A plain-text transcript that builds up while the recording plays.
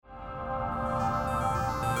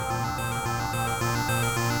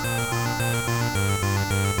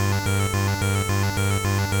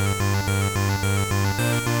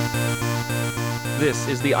This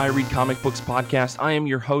is the I Read Comic Books podcast. I am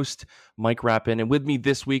your host, Mike Rappin, and with me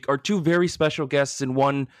this week are two very special guests and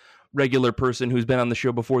one regular person who's been on the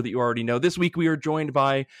show before that you already know. This week we are joined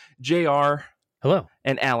by JR. Hello.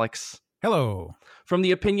 And Alex. Hello. From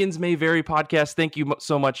the Opinions May Vary podcast. Thank you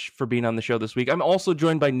so much for being on the show this week. I'm also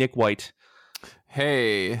joined by Nick White.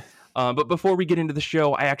 Hey. But before we get into the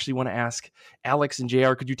show, I actually want to ask Alex and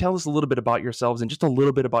JR, could you tell us a little bit about yourselves and just a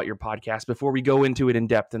little bit about your podcast before we go into it in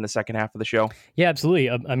depth in the second half of the show? Yeah, absolutely.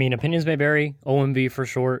 I mean, Opinions May Vary, OMV for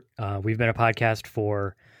short. We've been a podcast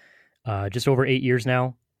for just over 8 years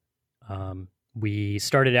now. We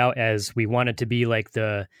started out as we wanted to be like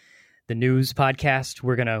the news podcast.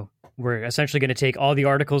 We're essentially going to take all the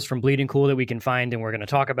articles from Bleeding Cool that we can find, and we're going to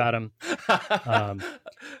talk about them.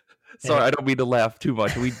 Sorry, I don't mean to laugh too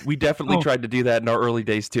much. We definitely tried to do that in our early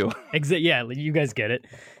days too. Yeah, you guys get it.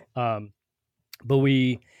 But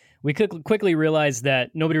we quickly realized that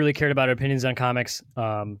nobody really cared about our opinions on comics.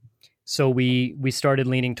 So we started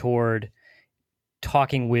leaning toward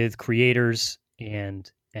talking with creators and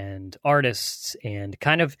artists, and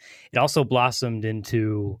kind of it also blossomed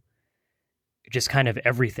into just kind of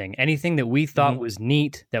everything. Anything that we thought was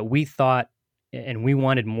neat, that we thought and we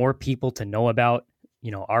wanted more people to know about. You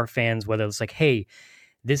know, our fans, whether it's like, hey,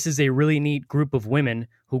 this is a really neat group of women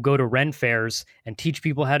who go to Ren fairs and teach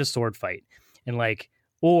people how to sword fight. And like,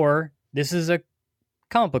 or this is a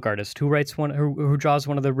comic book artist who writes who draws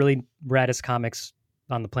one of the really raddest comics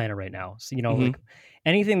on the planet right now. So, you know, like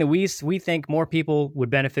anything that we think more people would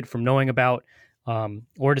benefit from knowing about,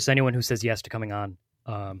 or just anyone who says yes to coming on.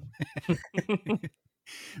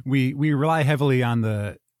 We rely heavily on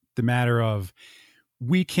the matter of,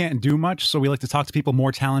 we can't do much, so we like to talk to people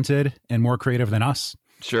more talented and more creative than us.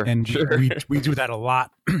 Sure. And we do that a lot.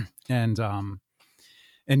 And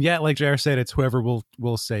yeah, like JR said, it's whoever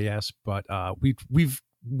will say yes. But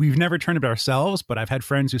we've never turned it ourselves, but I've had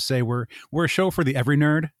friends who say we're a show for the every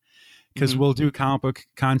nerd, because we'll do comic book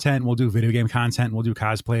content, we'll do video game content, we'll do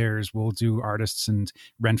cosplayers, we'll do artists and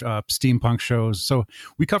steampunk shows. So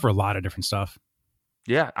we cover a lot of different stuff.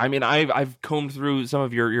 Yeah, I mean, I've combed through some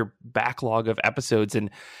of your backlog of episodes, and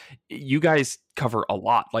you guys cover a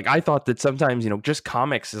lot. Like, I thought that sometimes, you know, just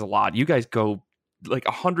comics is a lot. You guys go like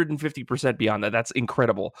 150% beyond that. That's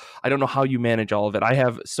incredible. I don't know how you manage all of it. I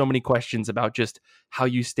have so many questions about just how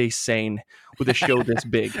you stay sane with a show this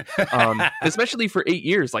big, especially for 8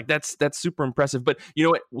 years. Like, that's super impressive. But you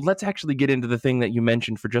know what? Let's actually get into the thing that you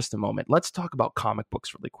mentioned for just a moment. Let's talk about comic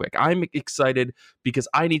books really quick. I'm excited because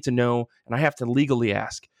I need to know, and I have to legally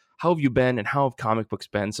ask, how have you been and how have comic books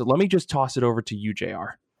been? So let me just toss it over to you,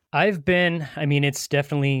 JR. It's been a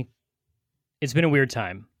weird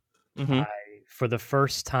time. For the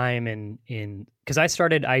first time because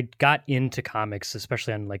I got into comics,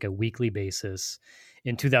 especially on like a weekly basis,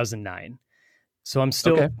 in 2009. So I'm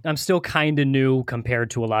still kind of new compared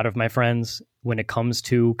to a lot of my friends when it comes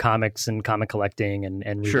to comics and comic collecting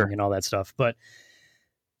and reading and all that stuff. But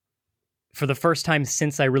for the first time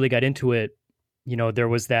since I really got into it, you know, there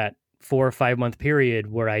was that 4 or 5 month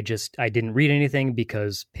period where I didn't read anything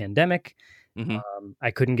because pandemic. I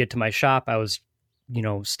couldn't get to my shop. I was, you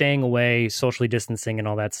know, staying away, socially distancing and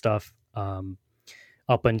all that stuff,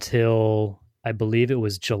 up until I believe it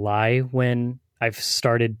was July when I've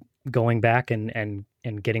started going back and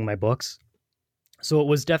getting my books. So it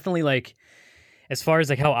was definitely like, as far as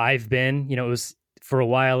like how I've been, you know, it was, for a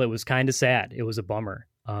while, it was kind of sad. It was a bummer.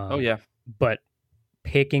 But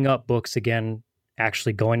picking up books again,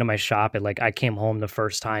 actually going to my shop, and like, I came home the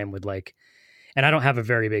first time with like, and I don't have a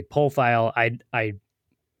very big pull file.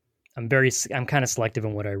 I'm kind of selective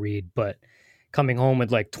in what I read, but coming home with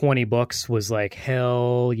like 20 books was like,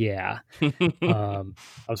 hell yeah. I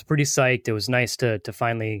was pretty psyched. It was nice to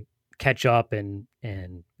finally catch up, and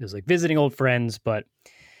it was like visiting old friends. But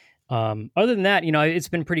other than that, you know, it's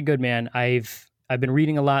been pretty good, man. I've been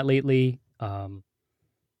reading a lot lately.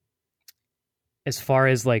 As far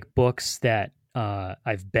as like books that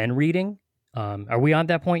I've been reading, are we on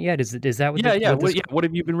that point yet? Is that what? What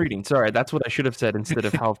have you been reading? Sorry, that's what I should have said instead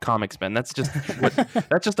of how have comics been. That's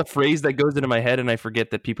just a phrase that goes into my head, and I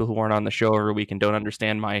forget that people who aren't on the show every week and don't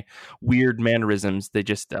understand my weird mannerisms, they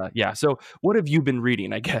just So what have you been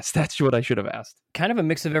reading? I guess that's what I should have asked. Kind of a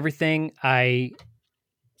mix of everything.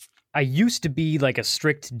 I used to be like a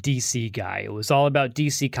strict DC guy. It was all about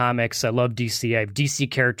DC comics. I love DC. I have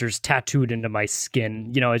DC characters tattooed into my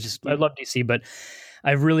skin. You know, I love DC, but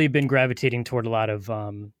I've really been gravitating toward a lot of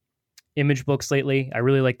Image books lately. I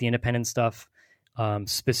really like the independent stuff.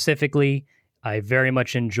 Specifically, I very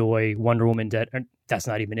much enjoy Wonder Woman. That's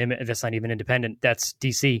not even independent. That's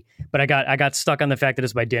DC. But I got stuck on the fact that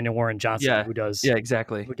it's by Daniel Warren Johnson, who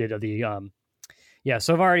did the Yeah,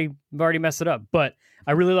 so I've already messed it up, but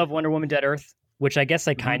I really love Wonder Woman Dead Earth, which I guess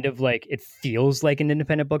I kind of like, it feels like an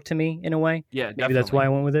independent book to me in a way. Yeah, Maybe definitely. that's why I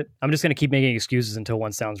went with it. I'm just going to keep making excuses until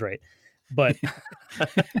one sounds right. But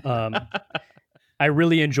I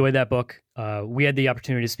really enjoyed that book. We had the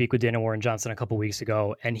opportunity to speak with Dana Warren Johnson a couple weeks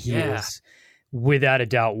ago, and he is without a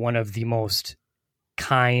doubt one of the most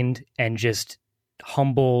kind and just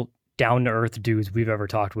humble, down-to-earth dudes we've ever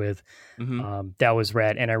talked with. That was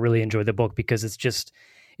rad, and I really enjoyed the book because it's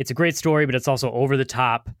a great story, but it's also over the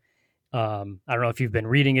top. I don't know if you've been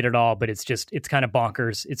reading it at all, but it's kind of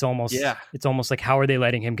bonkers. It's almost like, how are they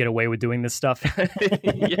letting him get away with doing this stuff?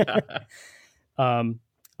 Yeah.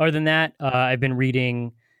 Other than that, I've been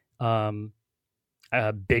reading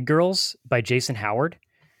Big Girls by Jason Howard.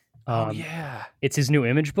 It's his new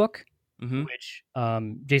Image book, which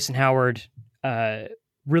Jason Howard,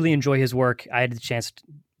 really enjoy his work. I had the chance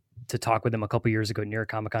to talk with him a couple years ago at New York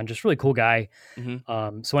Comic Con. Just really cool guy.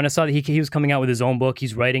 So when I saw that he was coming out with his own book,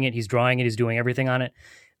 he's writing it, he's drawing it, he's doing everything on it.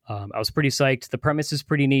 I was pretty psyched. The premise is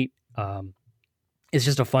pretty neat. It's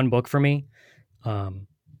just a fun book for me. And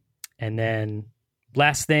then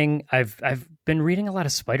last thing, I've been reading a lot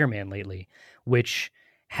of Spider-Man lately, which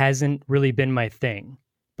hasn't really been my thing.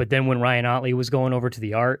 But then when Ryan Ottley was going over to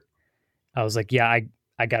the art, I was like, yeah,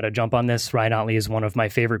 I got to jump on this. Ryan Ottley is one of my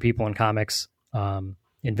favorite people in comics.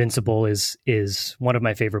 Invincible is one of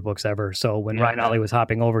my favorite books ever. So when Ryan Ottley was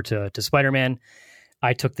hopping over to Spider-Man,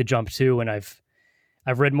 I took the jump too, and I've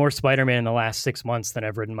read more Spider-Man in the last 6 months than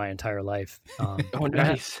I've read in my entire life. Oh,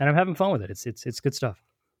 nice! And I'm having fun with it. It's good stuff.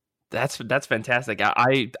 That's fantastic.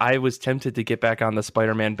 I was tempted to get back on the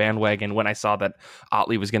Spider-Man bandwagon when I saw that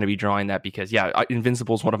Ottley was going to be drawing that, because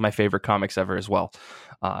Invincible is one of my favorite comics ever as well.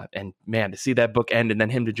 And man, to see that book end and then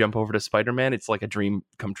him to jump over to Spider-Man, it's like a dream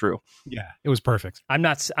come true. Yeah, it was perfect. I'm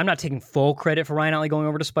not taking full credit for Ryan Ottley going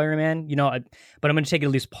over to Spider-Man, but I'm going to take at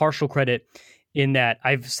least partial credit in that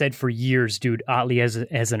I've said for years, dude, Ottley has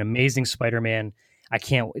an amazing Spider-Man.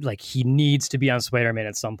 He needs to be on Spider-Man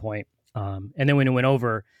at some point. And then when it went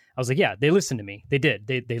over, I was like, yeah, they listened to me. They did.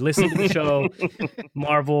 They listened to the show.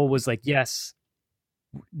 Marvel was like, yes,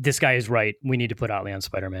 this guy is right. We need to put Ottley on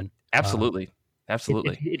Spider-Man. Absolutely.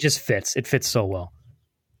 It just fits. It fits so well.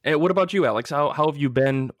 And what about you, Alex? How have you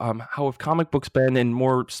been? How have comic books been? And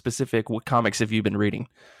more specific, what comics have you been reading?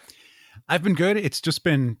 I've been good. It's just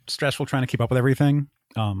been stressful trying to keep up with everything.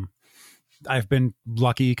 I've been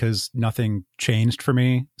lucky because nothing changed for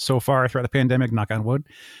me so far throughout the pandemic, knock on wood.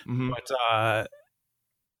 But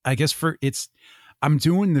I guess I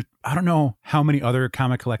don't know how many other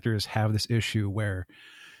comic collectors have this issue where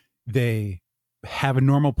they have a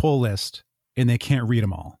normal pull list and they can't read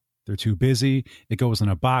them all. They're too busy. It goes in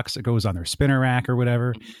a box. It goes on their spinner rack or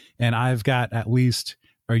whatever. And I've got at least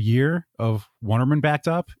a year of Wonder Woman backed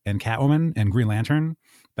up and Catwoman and Green Lantern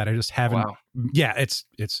that I just haven't. Wow. Yeah, it's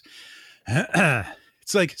it's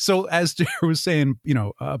like, so as Jared was saying,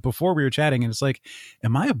 before we were chatting, and it's like,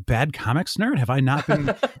 am I a bad comics nerd? Have I not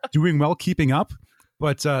been doing well keeping up?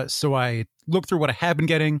 But so I looked through what I have been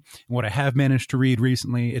getting and what I have managed to read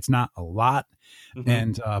recently. It's not a lot.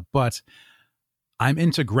 And but I'm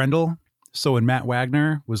into Grendel. So when Matt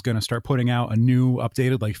Wagner was going to start putting out a new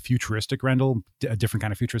updated, like futuristic Grendel, a different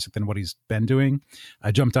kind of futuristic than what he's been doing,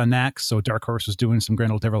 I jumped on that. So Dark Horse was doing some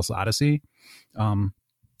Grendel Devil's Odyssey.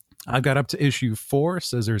 I've got up to issue 4,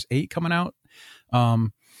 says there's 8 coming out.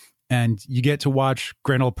 And you get to watch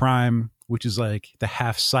Grendel Prime, which is like the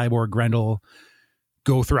half cyborg Grendel,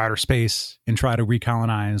 go through outer space and try to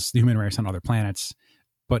recolonize the human race on other planets.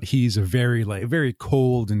 But he's a very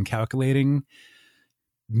cold and calculating,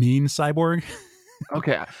 mean cyborg.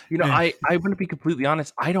 Okay. I want to be completely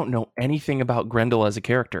honest. I don't know anything about Grendel as a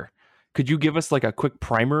character. Could you give us like a quick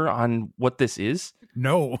primer on what this is?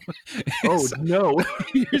 No. Oh, no.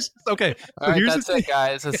 Okay. All right, that's it,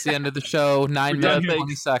 guys. That's the end of the show. 9 minutes,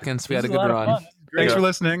 20 seconds. We had a good run. Thanks for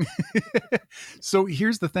listening. So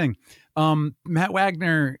here's the thing. Matt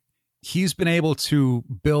Wagner, he's been able to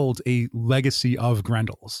build a legacy of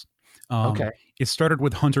Grendels. Okay. It started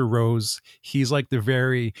with Hunter Rose. He's like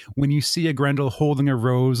when you see a Grendel holding a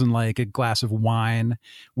rose and like a glass of wine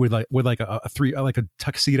with a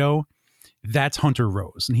tuxedo, that's Hunter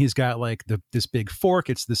Rose. And he's got like this big fork.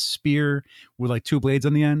 It's this spear with like 2 blades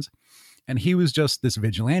on the ends. And he was just this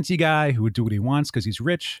vigilante guy who would do what he wants because he's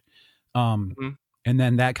rich. And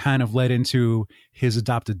then that kind of led into his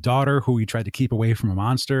adopted daughter, who he tried to keep away from a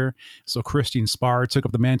monster. So Christine Spar took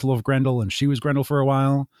up the mantle of Grendel, and she was Grendel for a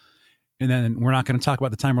while. And then we're not going to talk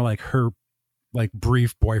about the time where like her like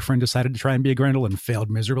brief boyfriend decided to try and be a Grendel and failed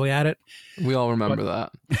miserably at it. We all remember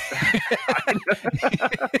that.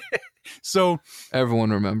 So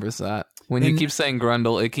everyone remembers that. When you keep saying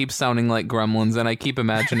Grendel, it keeps sounding like Gremlins, and I keep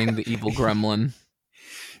imagining the evil gremlin.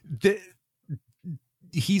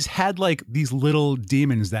 He's had like these little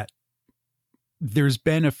demons that there's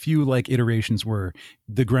been a few like iterations where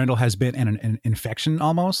the Grendel has been an infection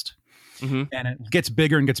almost. Mm-hmm. And it gets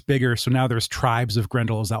bigger and gets bigger. So now there's tribes of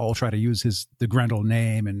Grendels that all try to use the Grendel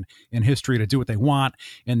name and history to do what they want.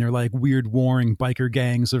 And they're like weird warring biker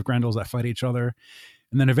gangs of Grendels that fight each other.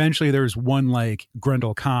 And then eventually there's one like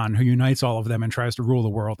Grendel Khan who unites all of them and tries to rule the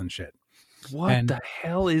world and shit. What the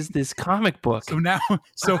hell is this comic book? So now,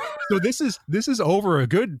 so this is over a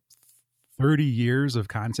good 30 years of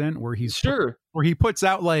content where where he puts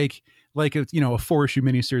out like a 4-issue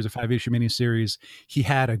miniseries, a 5-issue miniseries. He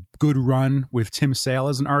had a good run with Tim Sale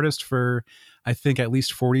as an artist for I think at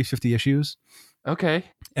least 40, 50 issues. Okay.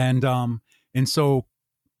 And so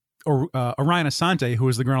Orion Asante, who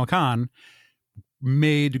was the Grendel Khan,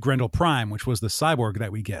 made Grendel Prime, which was the cyborg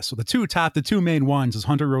that we guessed. So the two main ones is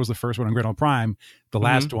Hunter Rose, the first one, and Grendel Prime, the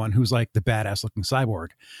last one, who's like the badass looking cyborg.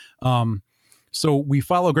 So we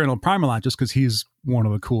follow Grendel Prime a lot just because he's one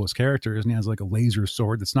of the coolest characters, and he has like a laser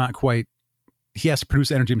sword that's not quite. He has to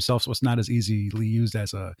produce energy himself, so it's not as easily used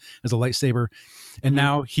as a lightsaber. And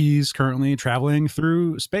now he's currently traveling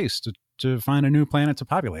through space to find a new planet to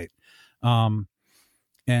populate. And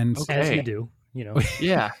as we do.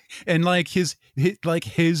 Yeah. And like his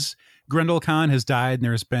Grendel Khan has died,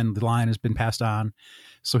 and the line has been passed on.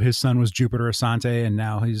 So his son was Jupiter Asante, and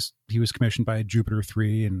now he was commissioned by Jupiter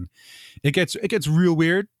 3, and it gets real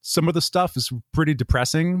weird. Some of the stuff is pretty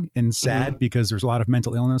depressing and sad because there's a lot of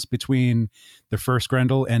mental illness between the first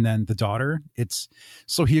Grendel and then the daughter.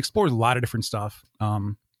 So he explores a lot of different stuff.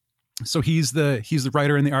 So he's the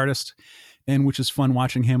writer and the artist, and which is fun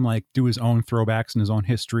watching him like do his own throwbacks and his own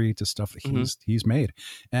history to stuff that he's made.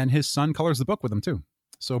 And his son colors the book with him too.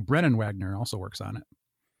 So Brennan Wagner also works on it.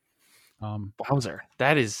 Wowzer,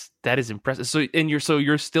 that is impressive. So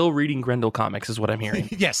you're still reading Grendel comics, is what I'm hearing.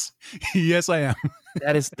 Yes, I am.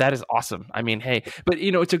 That is awesome. I mean, hey, but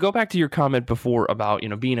to go back to your comment before about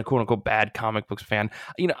being a quote unquote bad comic books fan,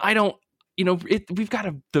 I don't, we've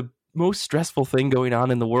got the most stressful thing going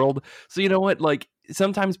on in the world. So you know what, like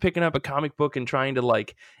sometimes picking up a comic book and trying to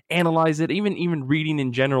like analyze it, even reading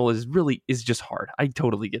in general is just hard. I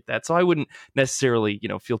totally get that. So I wouldn't necessarily,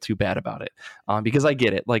 feel too bad about it because I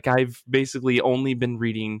get it. Like I've basically only been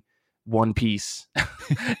reading One Piece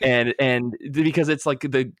and because it's like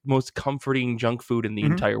the most comforting junk food in the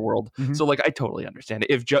entire world. So like, I totally understand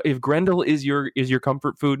it. If Grendel is your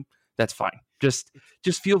comfort food, that's fine. Just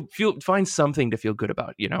find something to feel good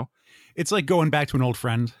about, It's like going back to an old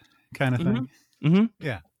friend kind of thing.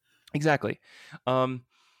 Yeah, exactly.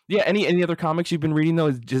 Yeah. Any other comics you've been reading though?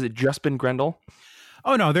 Has it just been Grendel?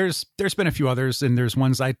 Oh no, there's been a few others, and there's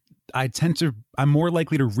ones I'm more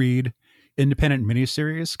likely to read independent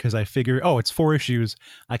miniseries because I figure, it's 4 issues,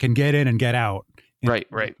 I can get in and get out. Right.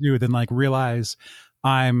 Then like realize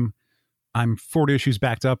I'm 40 issues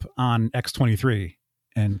backed up on X-23,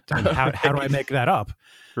 and how do I make that up?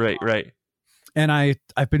 Right. And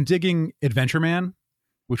I've been digging Adventure Man,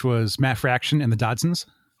 which was Matt Fraction and the Dodsons.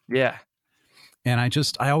 Yeah. And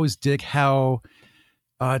I always dig how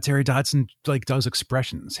Terry Dodson like does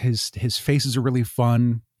expressions. His faces are really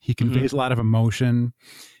fun. He conveys a lot of emotion.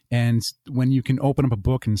 And when you can open up a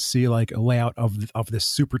book and see like a layout of this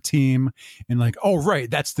super team and like, oh, right,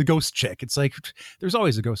 that's the ghost chick. It's like, there's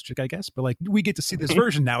always a ghost chick, I guess. But like, we get to see this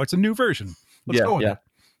version now. It's a new version. Let's go with it.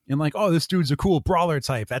 And like, oh, this dude's a cool brawler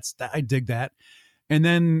type. I dig that. And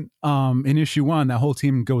then in issue 1, that whole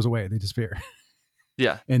team goes away. They disappear.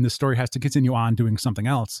 Yeah. And the story has to continue on doing something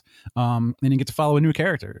else. And you get to follow a new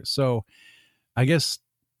character. So I guess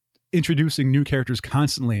introducing new characters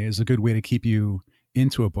constantly is a good way to keep you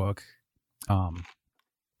into a book.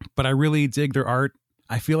 But I really dig their art.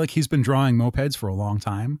 I feel like he's been drawing mopeds for a long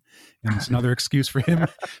time, and it's another excuse for him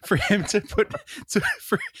for the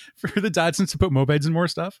Dodsons to put mopeds in more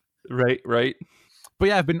stuff. Right. But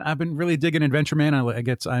yeah, I've been really digging Adventure Man.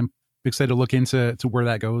 I'm excited to look into where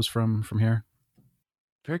that goes from here.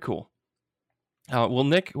 Very cool. Well,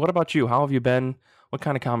 Nick, what about you? How have you been? What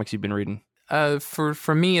kind of comics you've been reading?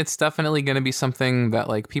 For me, it's definitely going to be something that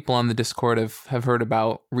like people on the Discord have heard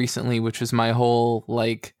about recently, which is my whole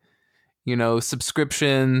like,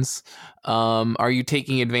 subscriptions. Are you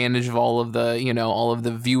taking advantage of all of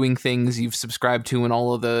the viewing things you've subscribed to and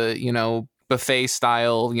all of the, buffet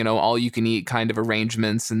style, all you can eat kind of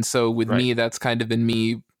arrangements. And so with me, that's kind of been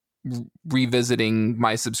me revisiting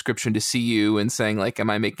my subscription to CU and saying like, am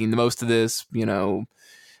I making the most of this?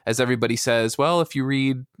 As everybody says, well, if you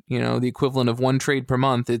read, the equivalent of 1 trade per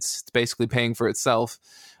month, it's basically paying for itself.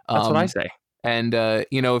 That's what I say. And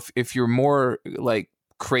if you're more like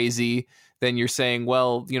crazy, then you're saying,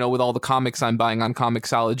 well, with all the comics I'm buying on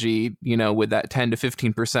Comixology, with that 10 to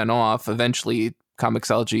 15% off, eventually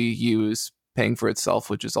Comixology U is paying for itself,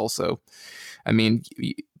 which is also, I mean,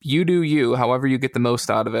 you do you, however you get the most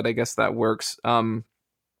out of it. I guess that works.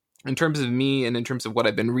 In terms of me and in terms of what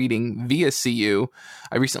I've been reading via CU,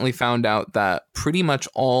 I recently found out that pretty much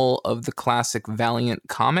all of the classic Valiant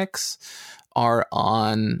comics are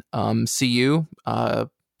on CU,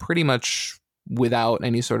 pretty much without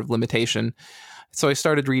any sort of limitation. So I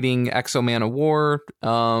started reading Exo Man of War,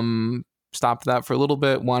 stopped that for a little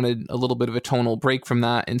bit, wanted a little bit of a tonal break from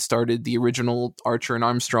that, and started the original Archer and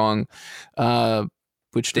Armstrong,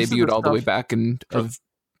 which debuted all the way back in...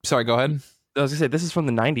 Sorry, go ahead. I was gonna say, this is from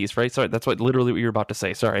the 90s, right? Sorry, that's literally what you were about to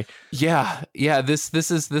say. Sorry. Yeah. This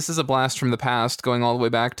is a blast from the past, going all the way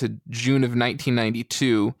back to June of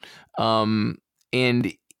 1992,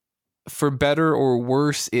 and for better or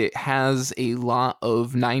worse, it has a lot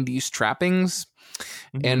of 90s trappings.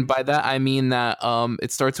 Mm-hmm. And by that, I mean that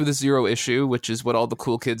it starts with a 0 issue, which is what all the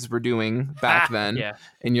cool kids were doing back then. Yeah.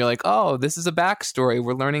 And you're like, oh, this is a backstory.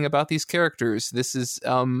 We're learning about these characters. This is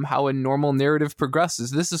how a normal narrative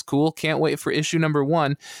progresses. This is cool. Can't wait for issue number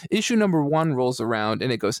 1. Issue number 1 rolls around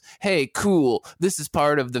and it goes, hey, cool. This is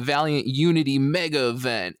part of the Valiant Unity mega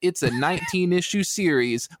event. It's a 19-issue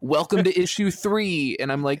series. Welcome to issue 3.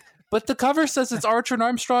 And I'm like, but the cover says it's Archer and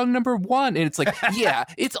Armstrong number 1. And it's like, yeah,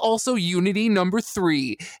 it's also Unity number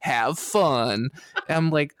 3. Have fun. And I'm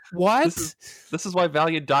like, what? This is why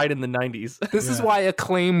Valiant died in the 90s. This is why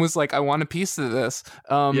Acclaim was like, I want a piece of this.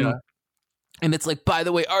 And it's like, by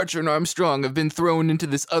the way, Archer and Armstrong have been thrown into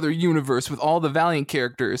this other universe with all the Valiant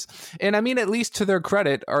characters. And I mean, at least to their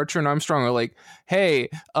credit, Archer and Armstrong are like, hey,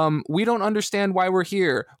 we don't understand why we're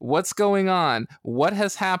here. What's going on? What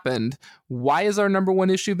has happened? Why has our number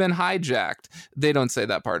 1 issue been hijacked? They don't say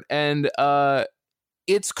that part. And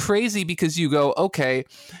it's crazy because you go, okay,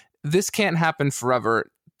 this can't happen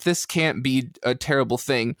forever. This can't be a terrible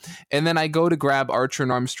thing. And then I go to grab Archer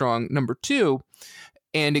and Armstrong number 2.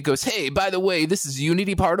 And it goes, hey, by the way, this is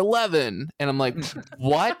Unity Part 11. And I'm like,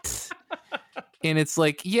 what? And it's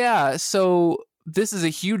like, yeah, so this is a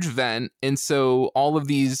huge event. And so all of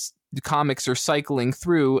these comics are cycling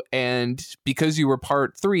through. And because you were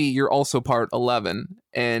Part 3, you're also Part 11.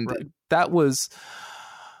 And that was...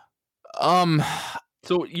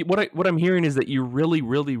 So what I'm hearing is that you're really,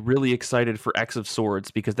 really, really excited for X of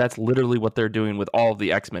Swords, because that's literally what they're doing with all of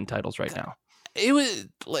the X-Men titles right now. It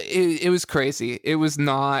was crazy. It was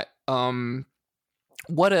not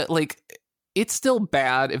it's still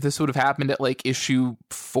bad if this would have happened at like issue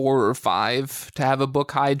 4 or 5 to have a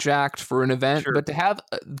book hijacked for an event, but to have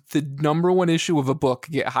the number 1 issue of a book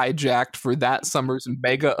get hijacked for that summer's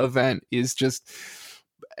mega event is just,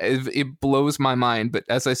 it blows my mind. But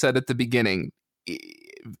as I said at the beginning,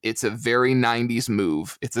 it's a very 90s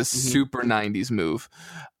move. It's a super 90s move.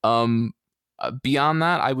 Beyond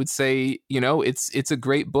that, I would say, it's a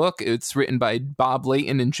great book. It's written by Bob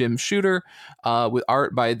Layton and Jim Shooter, with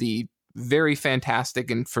art by the very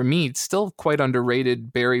fantastic, and for me, still quite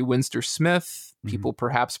underrated, Barry Windsor Smith. People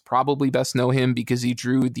perhaps probably best know him because he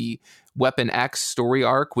drew the Weapon X story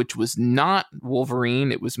arc, which was not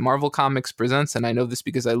Wolverine. It was Marvel Comics Presents, and I know this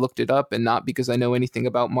because I looked it up and not because I know anything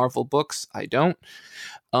about Marvel books. I don't.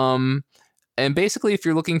 And basically, if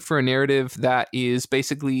you're looking for a narrative that is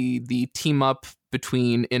basically the team up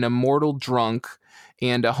between an immortal drunk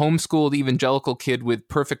and a homeschooled evangelical kid with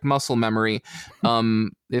perfect muscle memory,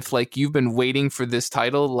 if like you've been waiting for this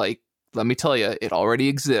title, like, let me tell you, it already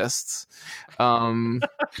exists.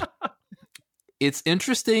 It's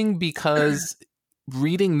interesting because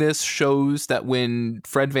reading this shows that when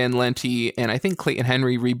Fred Van Lente and I think Clayton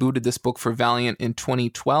Henry rebooted this book for Valiant in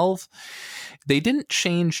 2012, they didn't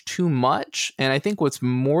change too much. And I think what's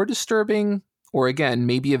more disturbing, or again,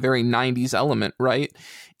 maybe a very 90s element, right,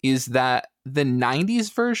 is that the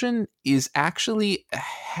 90s version is actually a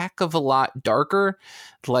heck of a lot darker.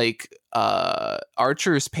 Like,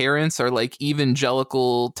 Archer's parents are like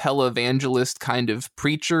evangelical televangelist kind of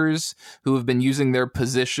preachers who have been using their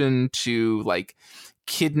position to like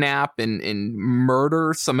kidnap and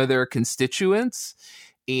murder some of their constituents.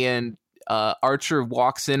 And Archer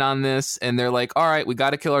walks in on this and they're like, all right, we got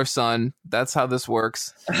to kill our son. That's how this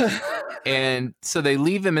works. And so they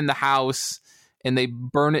leave him in the house and they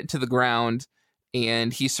burn it to the ground.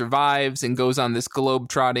 And he survives and goes on this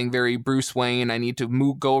globe-trotting, very Bruce Wayne, I need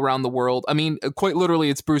to go around the world. I mean, quite literally,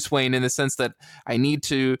 it's Bruce Wayne in the sense that I need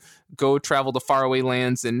to go travel to faraway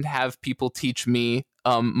lands and have people teach me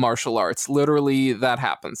martial arts. Literally, that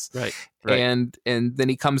happens. Right. And then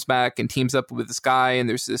he comes back and teams up with this guy, and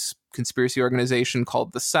there's this conspiracy organization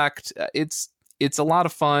called the Sect. It's a lot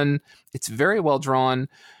of fun. It's very well drawn.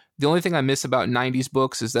 The only thing I miss about 90s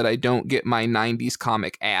books is that I don't get my 90s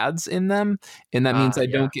comic ads in them. And that means I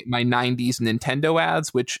don't get my 90s Nintendo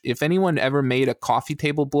ads, which if anyone ever made a coffee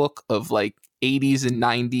table book of like 80s and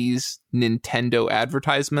 90s Nintendo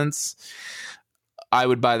advertisements, I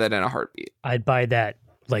would buy that in a heartbeat. I'd buy that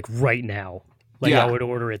like right now. Like I would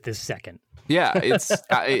order it this second. Yeah,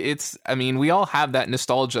 it's I mean, we all have that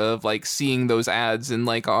nostalgia of like seeing those ads in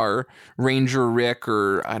like our Ranger Rick,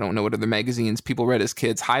 or I don't know what other magazines people read as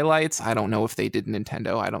kids, highlights. I don't know if they did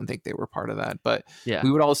Nintendo. I don't think they were part of that, but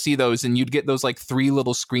we would all see those, and you'd get those like 3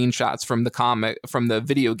 little screenshots from the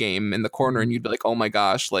video game in the corner, and you'd be like, oh my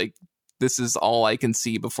gosh, like this is all I can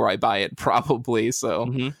see before I buy it, probably.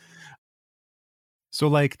 So so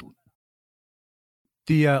like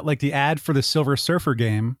the ad for the Silver Surfer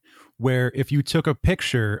game, where if you took a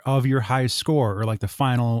picture of your high score or like the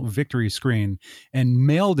final victory screen and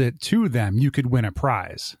mailed it to them, you could win a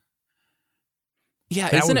prize.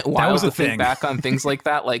 Yeah, isn't it wild to think back on things like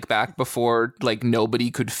that, like back before like nobody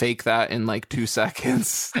could fake that in like 2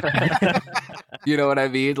 seconds? You know what I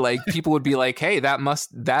mean? Like people would be like, "Hey, that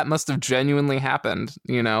must have genuinely happened."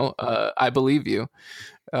 You know, I believe you.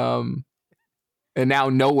 And now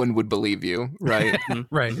no one would believe you, right?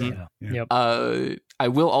 Right. Yeah. Yep. I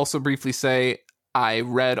will also briefly say I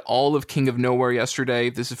read all of King of Nowhere yesterday.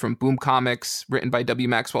 This is from Boom Comics, written by W.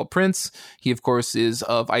 Maxwell Prince. He, of course, is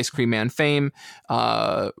of Ice Cream Man fame.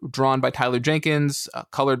 Drawn by Tyler Jenkins,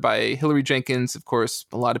 colored by Hilary Jenkins. Of course,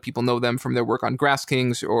 a lot of people know them from their work on Grass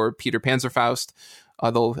Kings or Peter Panzerfaust,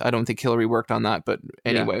 although I don't think Hilary worked on that. But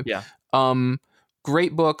anyway. Yeah.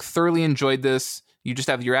 Great book. Thoroughly enjoyed this. You just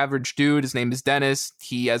have your average dude. His name is Dennis.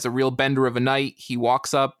 He has a real bender of a night. He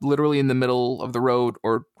walks up literally in the middle of the road,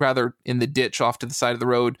 or rather in the ditch off to the side of the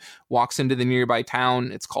road, walks into the nearby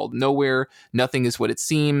town. It's called Nowhere. Nothing is what it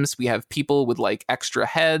seems. We have people with like extra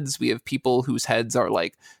heads. We have people whose heads are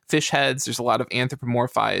like fish heads. There's a lot of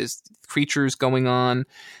anthropomorphized creatures going on.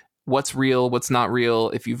 What's real? What's not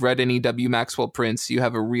real? If you've read any W. Maxwell Prince, you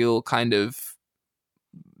have a real kind of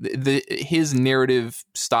his narrative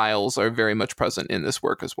styles are very much present in this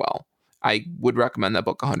work as well. I would recommend that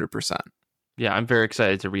book 100%. Yeah, I'm very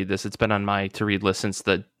excited to read this. It's been on my to-read list since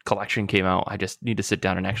the collection came out. I just need to sit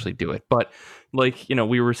down and actually do it. But like, you know,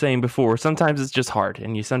 we were saying before, sometimes it's just hard,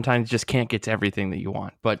 and you sometimes just can't get to everything that you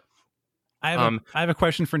want. But I have a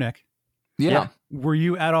question for Nick. Yeah. Were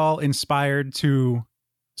you at all inspired to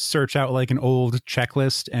search out like an old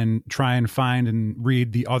checklist and try and find and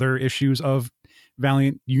read the other issues of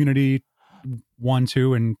Valiant Unity 1,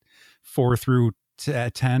 2, and 4 through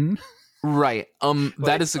 10? Right.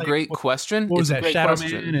 That is a great question. What was that? Shadow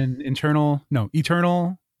Man and Eternal.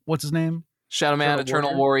 What's his name? Shadow Man,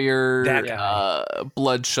 Eternal Warrior, that guy.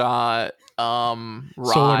 Bloodshot, Solar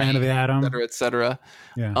Man of the Atom, et cetera.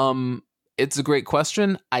 Yeah. It's a great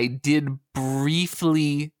question. I did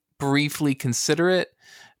briefly consider it,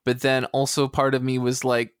 but then also part of me was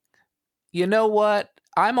like, you know what?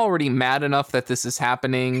 I'm already mad enough that this is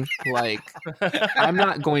happening. Like, I'm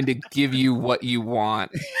not going to give you what you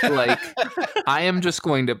want. Like, I am just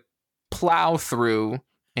going to plow through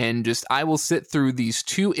and I will sit through these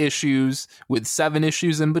 2 issues with 7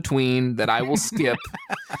 issues in between that I will skip.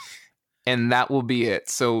 And that will be it.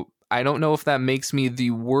 So I don't know if that makes me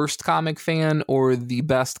the worst comic fan or the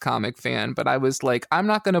best comic fan, but I was like, I'm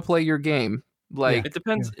not going to play your game. Like, it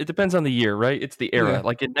depends. Yeah. It depends on the year, right? It's the era. Yeah.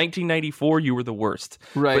 Like in 1994, you were the worst,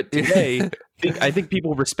 right? But today, I think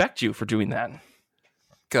people respect you for doing that.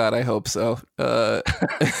 God, I hope so. Really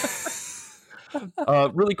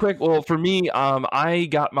quick. Well, for me, I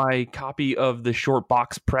got my copy of the Short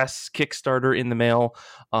Box Press Kickstarter in the mail.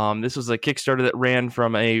 This was a Kickstarter that ran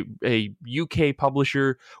from a UK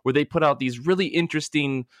publisher where they put out these really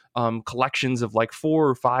interesting collections of like 4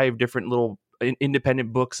 or 5 different little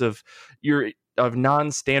independent books of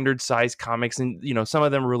non-standard size comics, and you know, some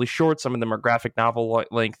of them are really short, some of them are graphic novel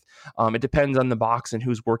length. It depends on the box and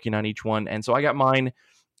who's working on each one. And so I got mine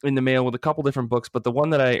in the mail with a couple different books, but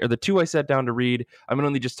the 2 I sat down to read, I'm gonna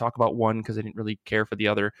only just talk about one because I didn't really care for the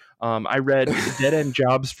other. I read Dead End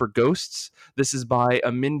Jobs for Ghosts. This is by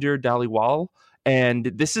Aminder Dhaliwal, And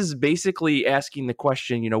this is basically asking the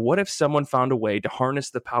question, what if someone found a way to harness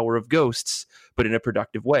the power of ghosts, but in a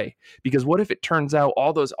productive way? Because what if it turns out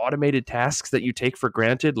all those automated tasks that you take for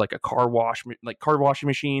granted, like car washing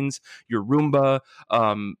machines, your Roomba,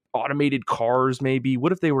 automated cars, maybe,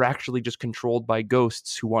 what if they were actually just controlled by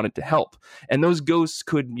ghosts who wanted to help? And those ghosts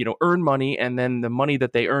could, earn money, and then the money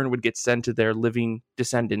that they earn would get sent to their living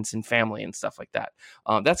descendants and family and stuff like that.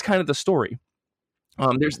 That's kind of the story.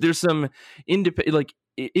 There's some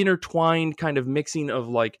intertwined kind of mixing of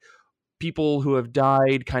like people who have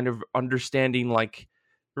died, kind of understanding like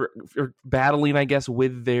or battling, I guess,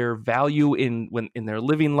 with their value in their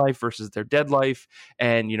living life versus their dead life,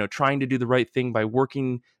 and trying to do the right thing by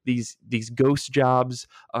working these ghost jobs.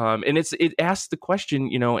 And it asks the question,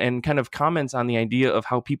 and kind of comments on the idea of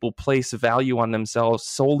how people place value on themselves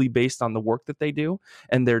solely based on the work that they do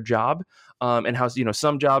and their job. And how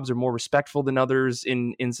some jobs are more respectful than others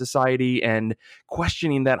in society, and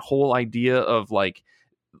questioning that whole idea of like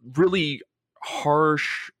really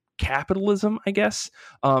harsh capitalism, I guess.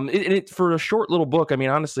 For a short little book, I mean,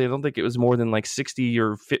 honestly, I don't think it was more than like 50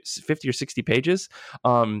 or 60 pages.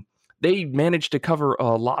 They managed to cover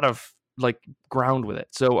a lot of like ground with it.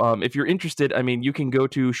 So if you're interested, I mean, you can go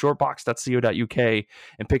to shortbox.co.uk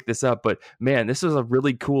and pick this up. But man, this is a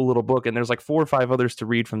really cool little book, and there's like 4 or 5 others to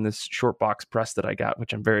read from this Shortbox press that I got,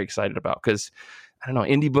 which I'm very excited about, because I don't know,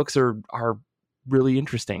 indie books are really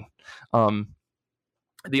interesting.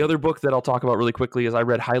 The other book that I'll talk about really quickly is I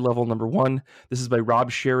read High Level #1. This is by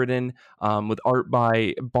Rob Sheridan, with art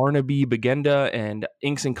by Barnaby Bagenda and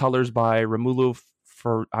inks and colors by Romulo.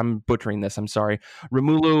 I'm butchering this. I'm sorry.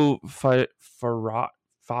 Romulo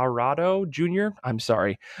Farado Jr. I'm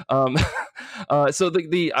sorry. So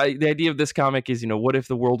the idea of this comic is, what if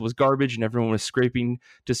the world was garbage and everyone was scraping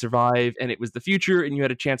to survive, and it was the future, and you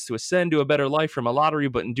had a chance to ascend to a better life from a lottery,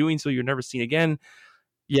 but in doing so, you're never seen again.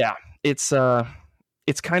 Yeah, it's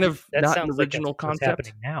kind of not an original concept.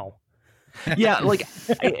 Happening now. Yeah, like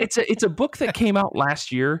it's a book that came out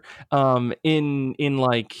last year, in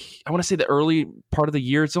like, I want to say the early part of the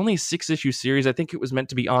year. It's only a 6-issue series. I think it was meant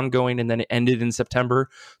to be ongoing, and then it ended in September,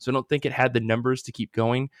 so I don't think it had the numbers to keep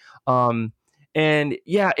going. And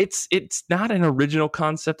yeah, it's not an original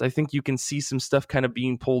concept. I think you can see some stuff kind of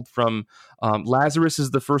being pulled from Lazarus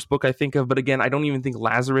is the first book I think of, but again, I don't even think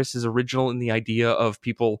Lazarus is original in the idea of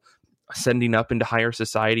people ascending up into higher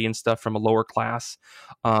society and stuff from a lower class.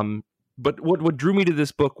 But what drew me to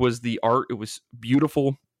this book was the art. It was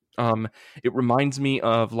beautiful. It reminds me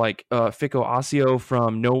of like Fico Asio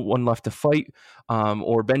from No One Left to Fight,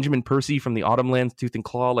 or Benjamin Percy from the Autumnlands Tooth and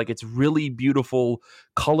Claw. Like, it's really beautiful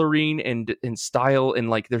coloring and style, and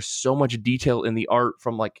like there's so much detail in the art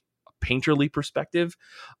from like a painterly perspective.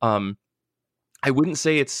 I wouldn't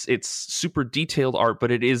say it's super detailed art,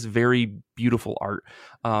 but it is very beautiful art.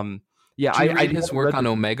 Yeah, I read his work on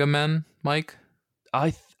Omega Men, Mike.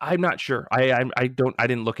 I'm not sure. I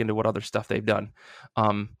didn't look into what other stuff they've done.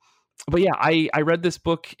 But yeah, I read this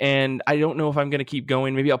book, and I don't know if I'm going to keep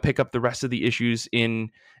going. Maybe I'll pick up the rest of the issues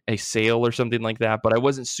in a sale or something like that. But I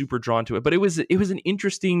wasn't super drawn to it. But it was an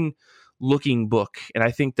interesting looking book, and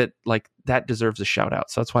I think that like that deserves a shout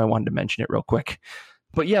out. So that's why I wanted to mention it real quick.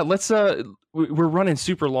 But yeah, let's we're running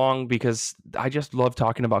super long because I just love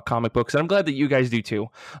talking about comic books, and I'm glad that you guys do too.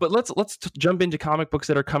 But let's jump into comic books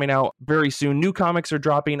that are coming out very soon. New comics are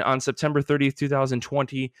dropping on September 30th,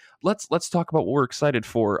 2020. Let's talk about what we're excited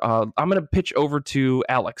for. I'm going to pitch over to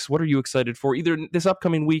Alex. What are you excited for, either this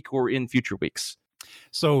upcoming week or in future weeks?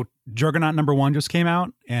 So Juggernaut #1 just came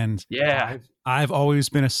out, and yeah, I've always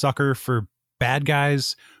been a sucker for bad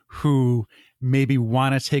guys who maybe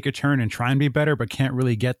want to take a turn and try and be better, but can't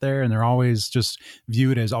really get there. And they're always just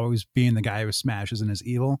viewed as always being the guy who smashes and is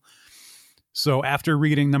evil. So after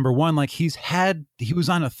reading #1, like he was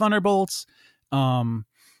on a Thunderbolts, and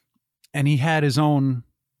he had his own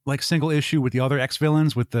like single issue with the other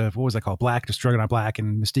X-villains with the, what was that called? Black, just Juggernaut Black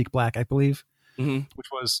and Mystique Black, I believe, which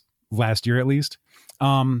was last year at least. So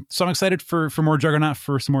I'm excited for more Juggernaut,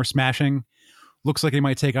 for some more smashing. Looks like he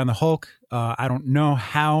might take on the Hulk. I don't know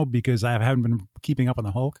how, because I haven't been keeping up on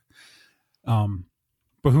the Hulk.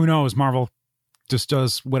 But who knows? Marvel just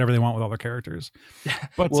does whatever they want with all their characters.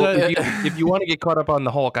 But well, if you want to get caught up on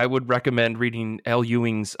the Hulk, I would recommend reading L.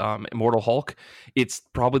 Ewing's Immortal Hulk. It's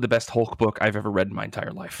probably the best Hulk book I've ever read in my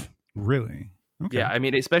entire life. Really? Okay. Yeah, I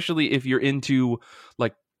mean, especially if you're into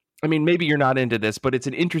like, I mean, maybe you're not into this, but it's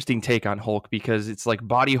an interesting take on Hulk, because it's like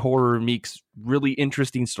body horror meets really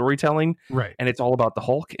interesting storytelling. Right. And it's all about the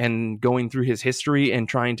Hulk and going through his history and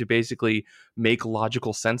trying to basically make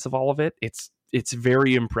logical sense of all of it. It's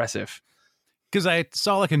very impressive. Because I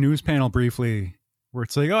saw like a news panel briefly where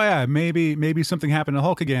it's like, oh yeah, maybe something happened to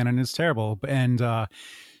Hulk again and it's terrible. And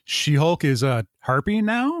She-Hulk is a harpy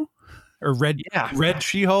now, or red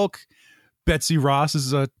She-Hulk. Betsy Ross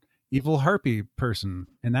is a evil harpy person,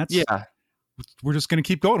 and that's we're just going to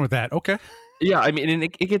keep going with that. Okay. Yeah, I mean, and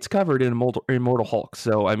it gets covered in Immortal Hulk.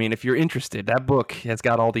 So, I mean, if you're interested, that book has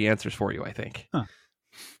got all the answers for you, I think. Huh.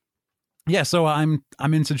 Yeah, so I'm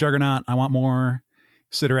into Juggernaut. I want more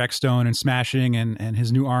Sidorak Stone and smashing and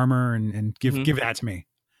his new armor and give that to me.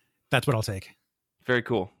 That's what I'll take. Very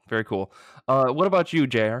cool. Very cool. What about you,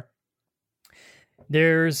 JR?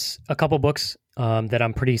 There's a couple books that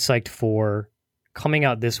I'm pretty psyched for coming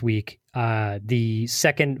out this week. The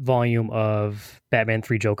second volume of Batman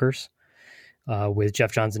 3 Jokers with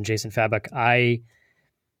Geoff Johns and Jason Fabok. I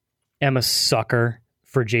am a sucker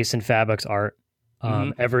for Jason Fabok's art.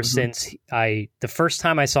 Ever since the first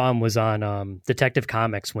time I saw him was on Detective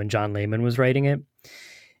Comics when John Layman was writing it.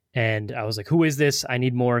 And I was like, who is this? I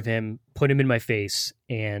need more of him. Put him in my face.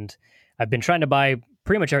 And I've been trying to buy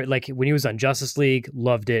pretty much like when he was on Justice League,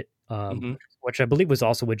 loved it, which I believe was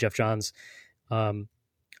also with Geoff Johns. I'm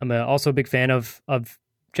also a big fan of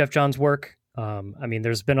Geoff Johns' work. I mean,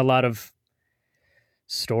 there's been a lot of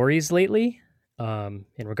stories lately in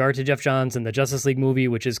regard to Geoff Johns and the Justice League movie,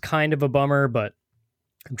 which is kind of a bummer, but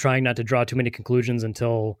I'm trying not to draw too many conclusions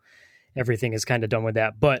until everything is kind of done with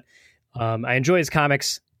that. But I enjoy his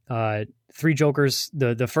comics. 3 Jokers,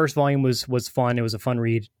 the first volume was fun. It was a fun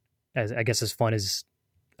read, as I guess as fun as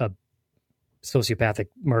a sociopathic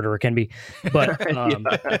murderer can be. But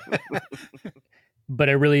but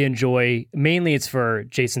I really enjoy, mainly it's for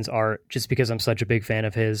Jason's art, just because I'm such a big fan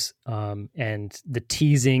of his, and the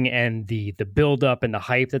teasing and the build up and the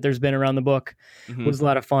hype that there's been around the book was a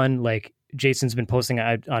lot of fun. Like Jason's been posting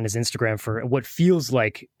on his Instagram for what feels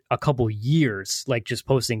like a couple years, like just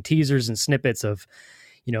posting teasers and snippets of,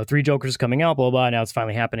 3 Jokers coming out, blah, blah, blah. Now it's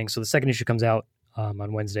finally happening. So the second issue comes out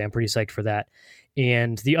on Wednesday. I'm pretty psyched for that.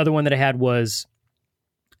 And the other one that I had was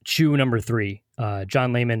Chew number 3,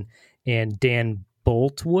 John Layman and Dan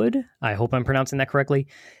Boltwood. I hope I'm pronouncing that correctly.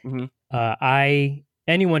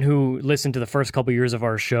 Anyone who listened to the first couple years of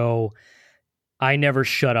our show, I never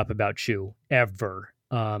shut up about Chew ever.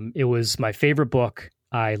 It was my favorite book.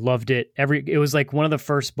 I loved it. It was like one of the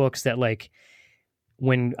first books that, like,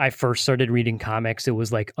 when I first started reading comics, it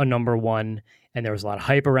was like a number one and there was a lot of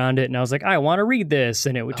hype around it. And I was like, I want to read this.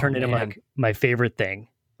 And it would turn into like my favorite thing.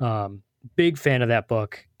 Big fan of that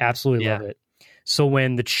book. Absolutely love it. So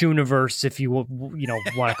when the Chuniverse, if you want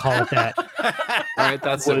to call it that. All right,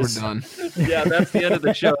 that's it. We're done. Yeah, that's the end of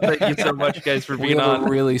the show. Thank you so much, guys, for being on. We have a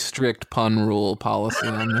really strict pun rule policy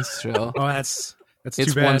on this show. Oh, it's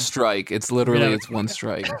too bad. One strike. It's literally it's one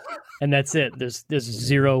strike. And that's it. There's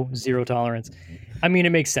zero tolerance. I mean,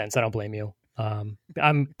 it makes sense. I don't blame you.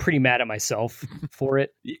 I'm pretty mad at myself for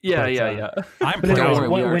it. Yeah. I'm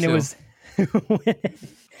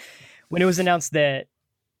when it was announced that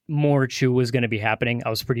more Chew was going to be happening, I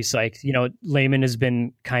was pretty psyched. Layman has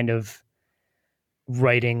been kind of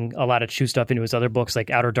writing a lot of Chew stuff into his other books, like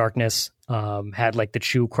Outer Darkness had like the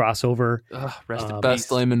Chew crossover.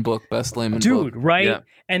 Best Layman book, dude, right? Yeah.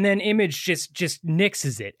 And then Image just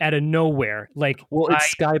nixes it out of nowhere. Like,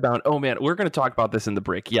 it's Skybound. Oh man, we're going to talk about this in the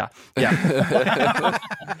break. Yeah.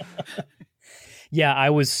 Yeah, I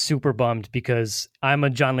was super bummed because I'm a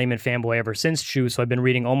John Layman fanboy ever since Chew, so I've been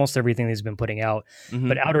reading almost everything he's been putting out.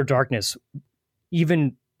 But Outer Darkness,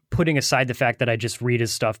 even putting aside the fact that I just read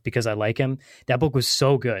his stuff because I like him, that book was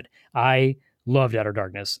so good. I loved Outer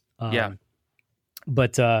Darkness.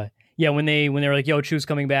 But when they were like, yo, Chew's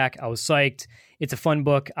coming back, I was psyched. It's a fun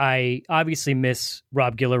book. I obviously miss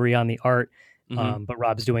Rob Guillory on the art, but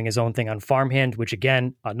Rob's doing his own thing on Farmhand, which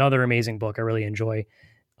again, another amazing book I really enjoy.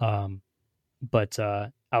 But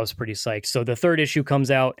I was pretty psyched. So the third issue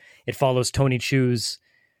comes out. It follows Tony Chew's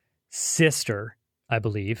sister, I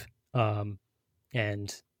believe.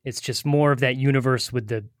 And it's just more of that universe with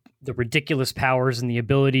the ridiculous powers and the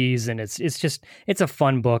abilities. And it's a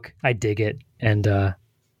fun book. I dig it. And I'm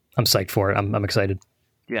psyched for it. I'm excited.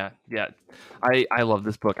 Yeah. I love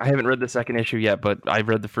this book. I haven't read the second issue yet, but I've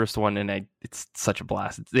read the first one and it's such a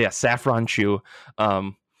blast. Saffron Chew,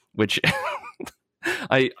 which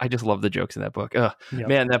I just love the jokes in that book.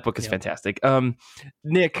 Man, that book is fantastic.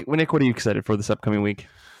 Nick, what are you excited for this upcoming week?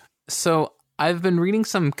 So I've been reading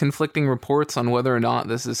some conflicting reports on whether or not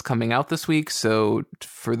this is coming out this week. So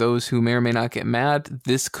for those who may or may not get mad,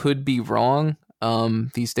 this could be wrong.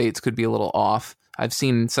 These dates could be a little off. I've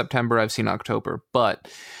seen September, I've seen October, but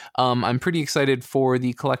I'm pretty excited for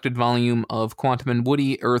the collected volume of Quantum and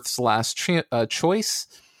Woody, Earth's Last Choice.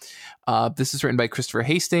 This is written by Christopher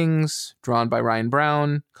Hastings, drawn by Ryan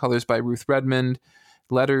Brown, colors by Ruth Redmond.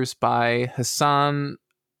 letters by Hassan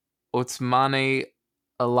Otsmane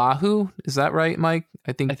Allahu. Is that right, Mike?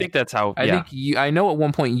 I think that's how. I know at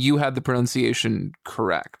one point you had the pronunciation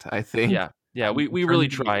correct. I think. Yeah. We really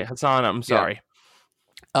try, Hassan. I'm sorry.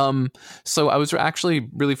 So I was actually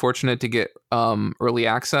really fortunate to get early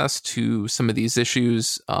access to some of these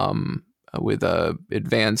issues with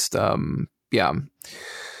advanced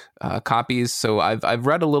copies. So I've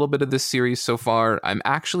read a little bit of this series so far. I'm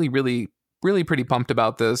actually really pretty pumped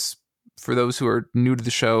about this. For those who are new to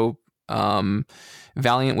the show,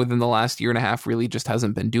 Valiant within the last year and a half really just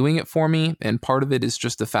hasn't been doing it for me, and part of it is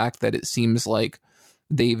just the fact that it seems like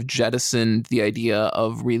they've jettisoned the idea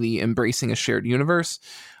of really embracing a shared universe.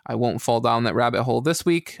 I won't fall down that rabbit hole this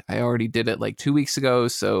week. I already did it like 2 weeks ago,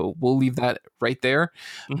 so we'll leave that right there.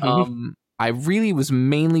 Mm-hmm. I really was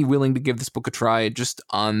mainly willing to give this book a try just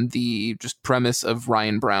on the premise of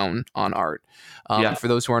Ryan Brown on art. For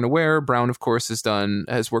those who aren't aware, Brown, of course,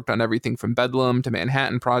 has worked on everything from Bedlam to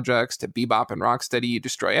Manhattan Projects to Bebop and Rocksteady,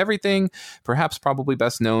 Destroy Everything, perhaps probably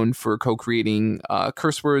best known for co-creating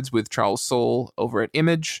Curse Words with Charles Soule over at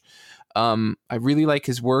Image. I really like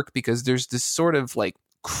his work because there's this sort of like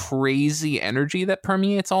crazy energy that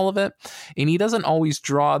permeates all of it, and he doesn't always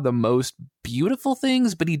draw the most beautiful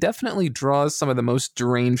things, but he definitely draws some of the most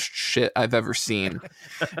deranged shit I've ever seen.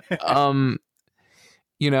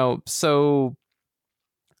 So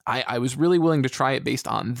I was really willing to try it based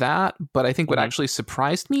on that, but I think what actually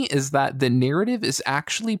surprised me is that the narrative is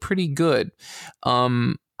actually pretty good.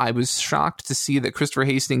 I was shocked to see that Christopher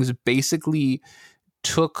Hastings basically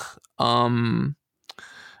took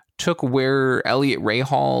where Elliot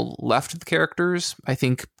Rahal left the characters, I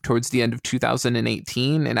think towards the end of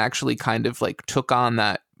 2018, and actually kind of like took on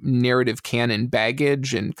that narrative canon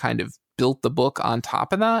baggage and kind of built the book on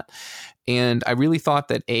top of that. And I really thought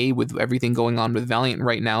that with everything going on with Valiant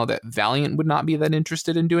right now, that Valiant would not be that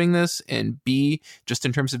interested in doing this. And B, just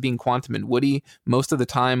in terms of being Quantum and Woody, most of the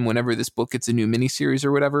time, whenever this book gets a new miniseries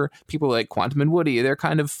or whatever, people are like, Quantum and Woody, they're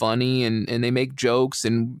kind of funny and they make jokes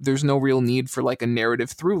and there's no real need for like a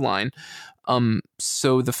narrative through line.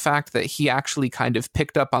 So the fact that he actually kind of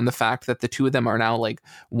picked up on the fact that the two of them are now like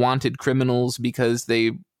wanted criminals because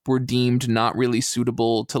they were deemed not really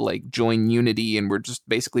suitable to like join Unity and were just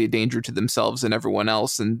basically a danger to themselves and everyone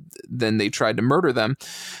else, and then they tried to murder them.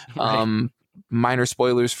 Right. Minor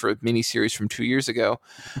spoilers for a miniseries from 2 years ago.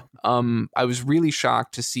 I was really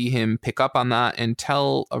shocked to see him pick up on that and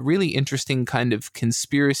tell a really interesting kind of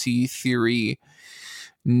conspiracy theory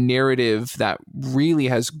narrative that really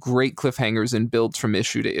has great cliffhangers and builds from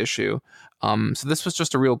issue to issue. So this was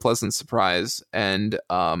just a real pleasant surprise. And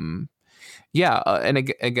and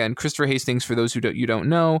again, Christopher Hastings, for those who don't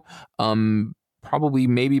know, probably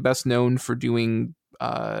maybe best known for doing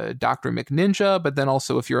Dr. McNinja, but then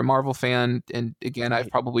also if you're a Marvel fan, and again, I've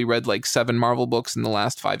probably read like 7 Marvel books in the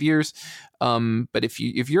last 5 years. But if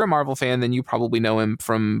you're a Marvel fan, then you probably know him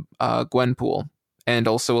from Gwenpool and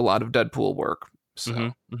also a lot of Deadpool work.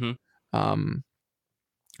 So, and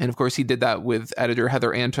of course, he did that with editor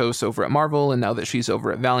Heather Antos over at Marvel, and now that she's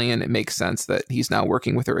over at Valiant, it makes sense that he's now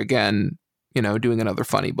working with her again, doing another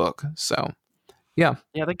funny book. So, yeah,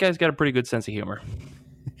 that guy's got a pretty good sense of humor.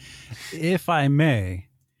 If I may,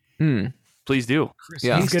 please do.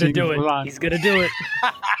 He's gonna do it. He's gonna do it.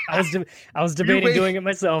 I was debating doing it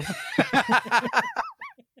myself.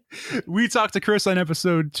 We talked to Chris on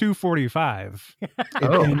episode 245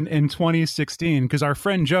 in 2016 because our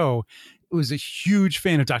friend Joe was a huge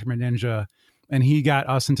fan of Dr. McNinja, and he got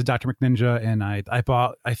us into Dr. McNinja, and I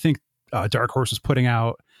bought, I think Dark Horse was putting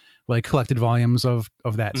out like collected volumes of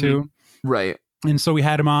that too. Right. And so we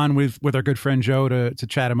had him on with our good friend Joe to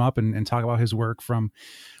chat him up and talk about his work from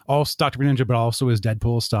also Dr. McNinja, but also his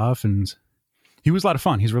Deadpool stuff. And he was a lot of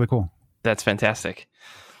fun. He's really cool. That's fantastic.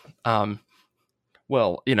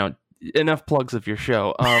 Well, enough plugs of your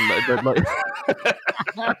show.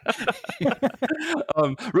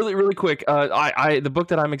 Really quick. The book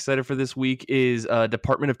that I'm excited for this week is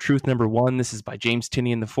Department of Truth #1. This is by James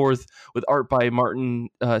Tynion IV with art by Martin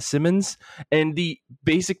Simmons. And the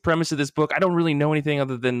basic premise of this book, I don't really know anything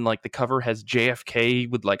other than like the cover has JFK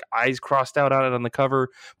with like eyes crossed out on it on the cover.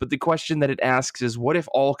 But the question that it asks is, what if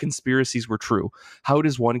all conspiracies were true? How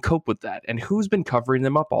does one cope with that? And who's been covering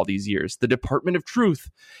them up all these years? The Department of Truth.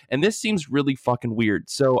 And this seems really fucking weird.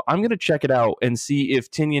 So I'm going to check it out and see if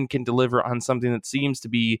Tynion can deliver on something that seems to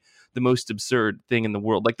be the most absurd thing in the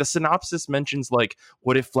world. Like the synopsis mentions like,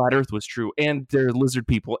 what if flat earth was true and there are lizard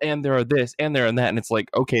people and there are this and there and that. And it's like,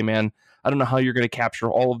 okay, man, I don't know how you're going to capture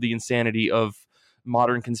all of the insanity of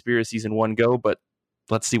modern conspiracies in one go, but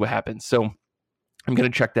let's see what happens. So I'm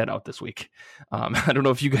going to check that out this week. I don't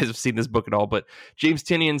know if you guys have seen this book at all, but James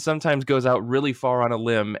Tynion sometimes goes out really far on a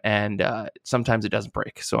limb, and sometimes it doesn't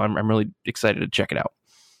break. So I'm really excited to check it out.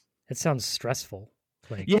 It sounds stressful.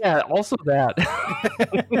 Yeah, also that.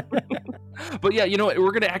 But yeah, you know what?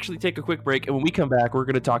 We're going to actually take a quick break, and when we come back, we're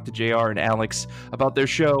going to talk to JR and Alex about their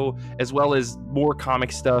show, as well as more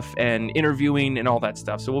comic stuff and interviewing and all that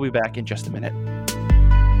stuff. So we'll be back in just a minute.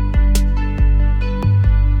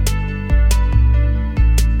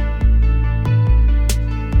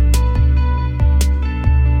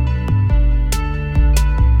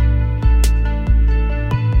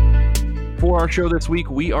 For our show this week,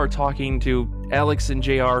 we are talking to Alex and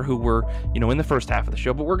JR, who were, in the first half of the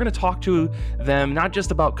show, but we're going to talk to them not just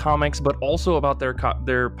about comics, but also about their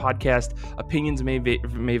podcast. Opinions may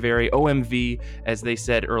vary, OMV, as they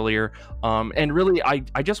said earlier. And really,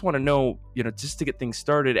 I just want to know, just to get things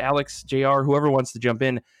started, Alex, JR, whoever wants to jump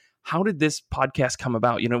in, how did this podcast come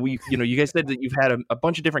about? You guys said that you've had a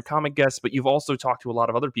bunch of different comic guests, but you've also talked to a lot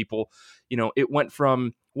of other people. It went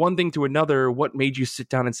from one thing to another. What made you sit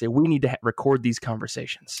down and say, we need to record these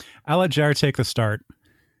conversations? I'll let Jared take the start.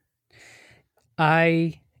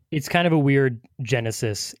 It's kind of a weird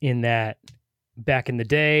genesis in that back in the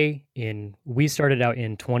day, we started out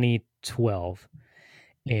in 2012.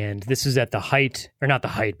 And this is at the height, or not the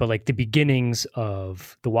height, but like the beginnings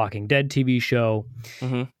of the Walking Dead TV show.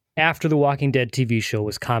 Mm-hmm. After the Walking Dead TV show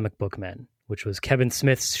was Comic Book Men, which was Kevin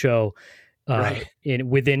Smith's show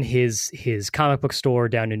within his comic book store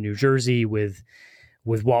down in New Jersey with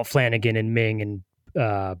Walt Flanagan and Ming and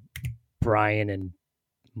Brian and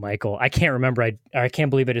Michael. I can't remember. I can't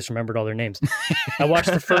believe I just remembered all their names. I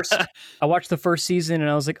watched the first season and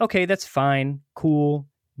I was like, okay, that's fine, cool,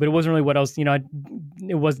 but it wasn't really what else.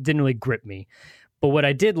 Didn't really grip me. But what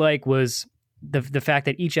I did like was the fact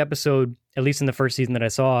that each episode, at least in the first season that I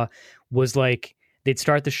saw, was like they'd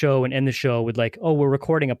start the show and end the show with like, oh, we're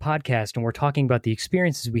recording a podcast and we're talking about the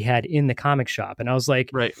experiences we had in the comic shop. And I was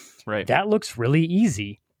like, right. That looks really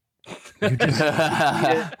easy. You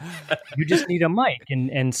just need a mic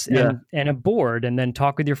and a board and then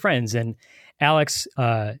talk with your friends. And Alex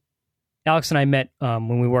and I met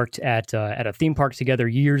when we worked at a theme park together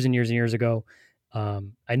years and years and years ago.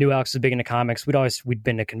 I knew Alex was big into comics. We'd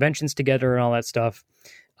been to conventions together and all that stuff,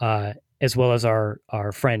 as well as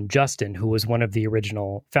our friend Justin, who was one of the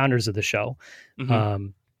original founders of the show. Mm-hmm.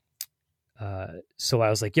 So I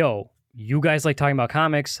was like, "Yo, you guys like talking about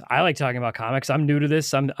comics? I like talking about comics. I'm new to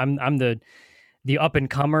this. I'm the up and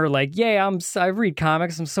comer. Like, yeah, I read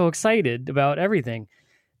comics. I'm so excited about everything."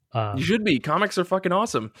 You should be. Comics are fucking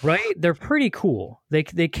awesome, right? They're pretty cool. They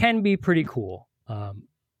can be pretty cool,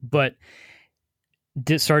 but.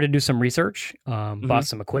 Started to do some research, bought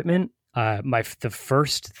some equipment. The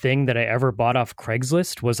first thing that I ever bought off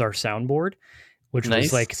Craigslist was our soundboard, which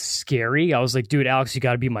was like scary. I was like, dude, Alex, you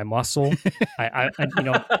got to be my muscle. I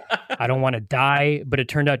don't want to die. But it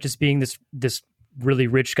turned out just being this really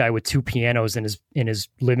rich guy with two pianos in his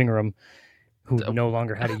living room, who no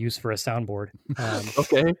longer had a use for a soundboard.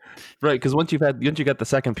 Okay, right? Because once you got the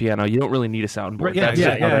second piano, you don't really need a soundboard. Right, That's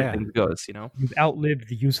how that thing goes. You've outlived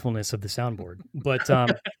the usefulness of the soundboard. But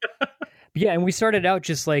yeah, and we started out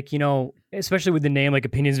just like especially with the name like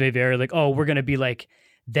Opinions May Vary, like, oh, we're gonna be like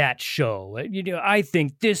that show. I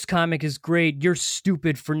think this comic is great. You're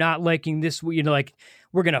stupid for not liking this. Like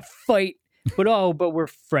we're gonna fight, but we're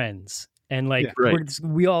friends, and like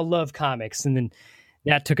we all love comics, and then.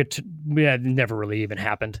 That took it never really even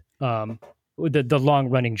happened. The long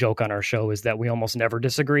running joke on our show is that we almost never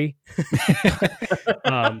disagree.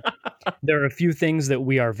 There are a few things that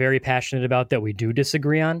we are very passionate about that we do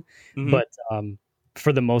disagree on, but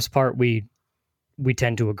for the most part, we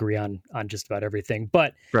tend to agree on just about everything.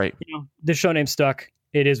 But the show name stuck.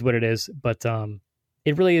 It is what it is. But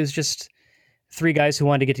it really is just three guys who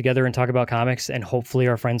wanted to get together and talk about comics, and hopefully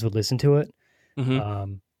our friends would listen to it.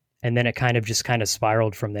 Mm-hmm. And then it kind of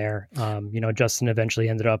spiraled from there. Justin eventually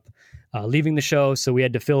ended up leaving the show, so we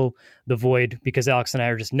had to fill the void because Alex and I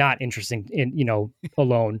are just not interested in,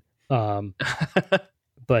 alone.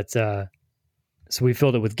 But so we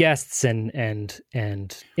filled it with guests and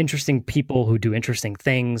interesting people who do interesting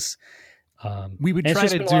things. We would try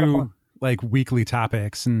to do like weekly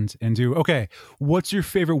topics and do, okay, what's your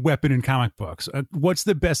favorite weapon in comic books? What's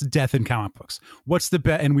the best death in comic books? What's the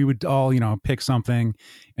best? And we would all, pick something,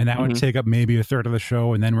 and that would take up maybe a third of the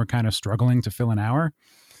show. And then we're kind of struggling to fill an hour.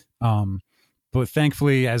 But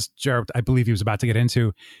thankfully, as Jared, I believe he was about to get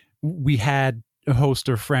into, we had a host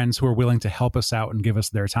of friends who were willing to help us out and give us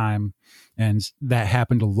their time. And that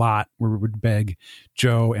happened a lot, where we would beg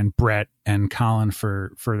Joe and Brett and Colin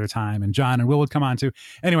for their time, and John and Will would come on too.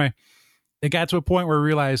 Anyway, it got to a point where we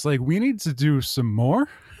realized like we need to do some more.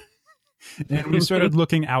 And we started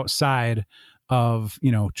looking outside of,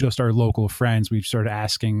 just our local friends. We started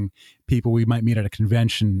asking people we might meet at a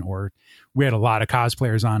convention, or we had a lot of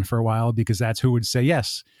cosplayers on for a while because that's who would say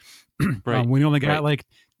yes. Right. We only got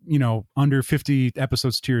under 50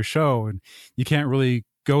 episodes to your show, and you can't really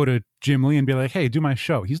go to Jim Lee and be like, hey, do my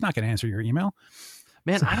show. He's not going to answer your email.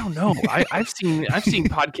 Man, I don't know. I've seen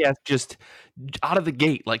podcasts just out of the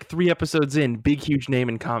gate, like 3 episodes in, big, huge name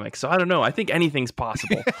in comics. So I don't know. I think anything's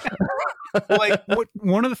possible.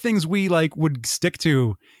 One of the things we would stick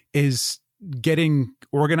to is getting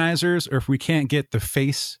organizers, or if we can't get the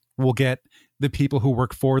face, we'll get the people who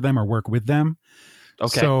work for them or work with them.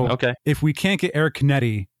 Okay. So if we can't get Eric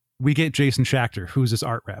Canetti, we get Jason Schachter, who's his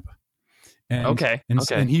art rep.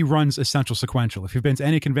 And he runs Essential Sequential. If you've been to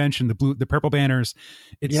any convention, the purple banners,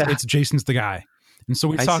 it's Jason's the guy. And so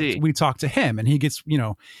we talked to him, and he gets,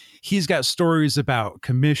 he's got stories about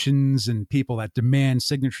commissions and people that demand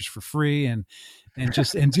signatures for free, and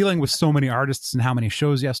dealing with so many artists and how many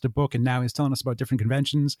shows he has to book. And now he's telling us about different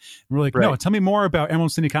conventions. And we're like, no, tell me more about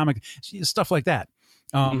Emerald City Comic, stuff like that.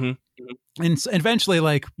 And eventually,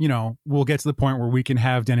 we'll get to the point where we can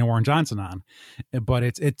have Daniel Warren Johnson on, but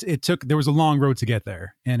it took, there was a long road to get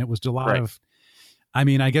there. And it was a lot of, I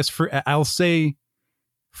guess I'll say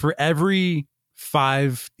for every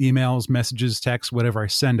 5 emails, messages, texts, whatever I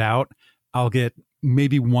send out, I'll get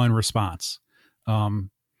maybe 1 response. And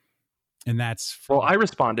that's I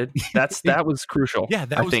responded. That was crucial. Yeah,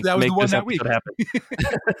 that was the one that week.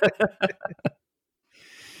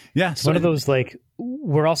 Yeah, it's one of those,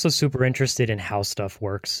 we're also super interested in how stuff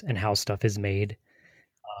works and how stuff is made.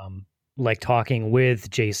 Talking with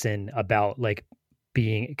Jason about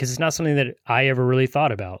being, because it's not something that I ever really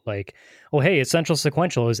thought about. Hey, Essential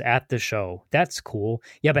Sequential is at the show. That's cool.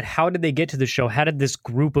 Yeah, but how did they get to the show? How did this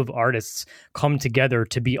group of artists come together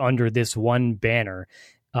to be under this one banner?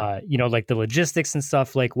 The logistics and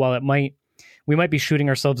stuff. While we might be shooting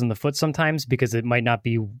ourselves in the foot sometimes because it might not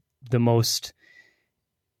be the most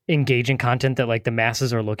engaging content that the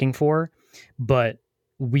masses are looking for, but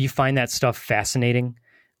we find that stuff fascinating.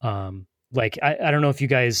 I don't know if you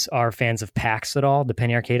guys are fans of PAX at all, the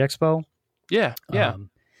Penny Arcade Expo. Yeah. I've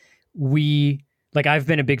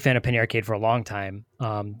been a big fan of Penny Arcade for a long time,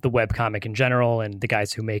 the webcomic in general, and the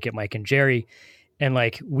guys who make it, Mike and Jerry. And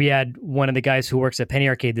we had one of the guys who works at Penny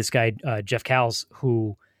Arcade, this guy, Jeff Cowles,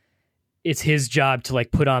 who it's his job to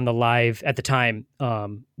put on the live, at the time,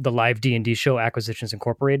 the live D&D show, Acquisitions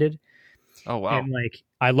Incorporated. Oh, wow. And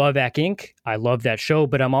I love Ac Inc. I love that show,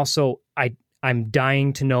 but I'm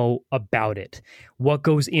dying to know about it. What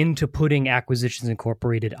goes into putting Acquisitions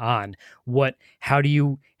Incorporated on? How do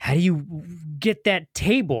you get that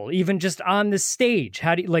table even just on the stage?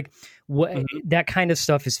 How do you that kind of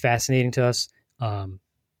stuff is fascinating to us.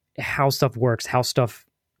 How stuff works, how stuff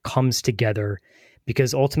comes together,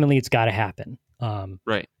 because ultimately it's got to happen.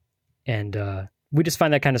 Right. And we just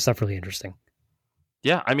find that kind of stuff really interesting.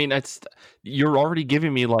 Yeah, you're already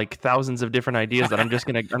giving me thousands of different ideas that I'm just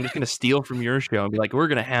gonna steal from your show and be like, we're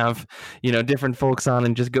gonna have different folks on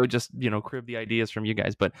and just crib the ideas from you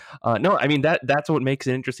guys. But no, that's what makes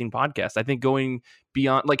an interesting podcast. I think going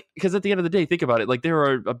beyond because at the end of the day, think about it, there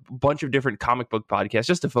are a bunch of different comic book podcasts,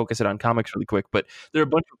 just to focus it on comics really quick, but there are a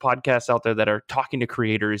bunch of podcasts out there that are talking to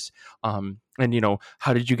creators, and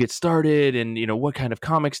how did you get started, and what kind of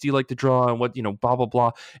comics do you like to draw, and what blah blah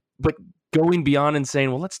blah. But going beyond and saying,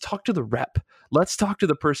 well, let's talk to the rep. Let's talk to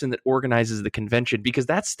the person that organizes the convention, because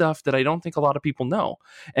that's stuff that I don't think a lot of people know.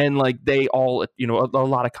 And they all, a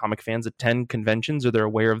lot of comic fans attend conventions, or they're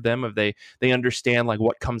aware of them, they understand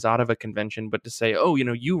what comes out of a convention. But to say, oh,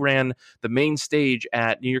 you ran the main stage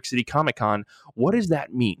at New York City Comic Con, what does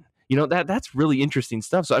that mean? That's really interesting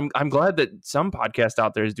stuff. So I'm glad that some podcast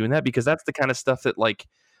out there is doing that, because that's the kind of stuff that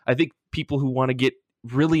I think people who want to get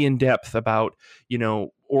really in depth about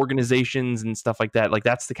organizations and stuff like that,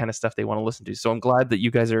 that's the kind of stuff they want to listen to. So I'm glad that you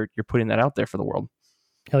guys you're putting that out there for the world.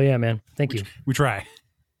 Hell yeah, man. Thank you. We try.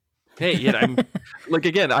 Hey, yeah, I'm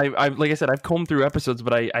again, I like I said, I've combed through episodes,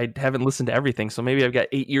 but I haven't listened to everything, so maybe I've got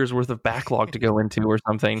 8 years worth of backlog to go into or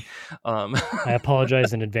something. I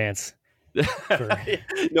apologize in advance.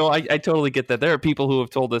 No, I totally get that. There are people who have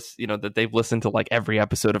told us that they've listened to every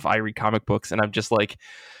episode of I Read Comic Books, and I'm just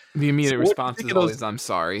the immediate response is always, I'm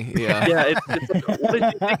sorry. Yeah. Yeah. What did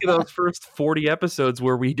you think of those first 40 episodes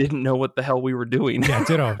where we didn't know what the hell we were doing? Yeah,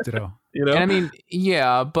 ditto. And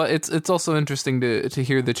yeah, but it's also interesting to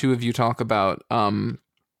hear the two of you talk about, sort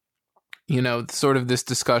of this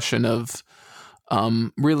discussion of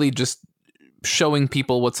really just showing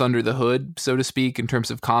people what's under the hood, so to speak, in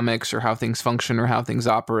terms of comics or how things function or how things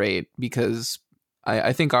operate, because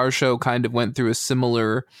I think our show kind of went through a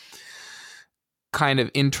similar kind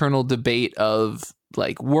of internal debate of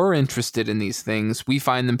like, we're interested in these things, we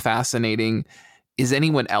find them fascinating, is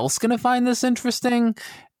anyone else going to find this interesting?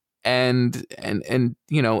 And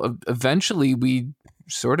you know, eventually we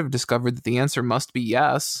sort of discovered that the answer must be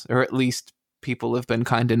yes, or at least people have been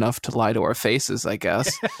kind enough to lie to our faces, I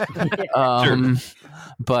guess. Sure.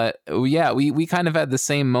 But yeah, we kind of had the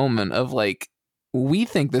same moment of like, we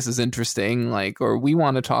think this is interesting, like, or we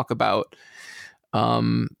want to talk about,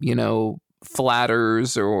 you know,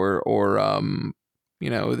 flatters or you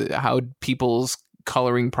know, how people's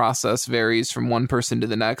coloring process varies from one person to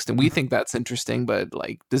the next, and we think that's interesting, but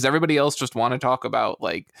like, does everybody else just want to talk about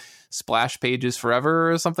like splash pages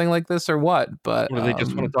forever or something like this, or what? But or they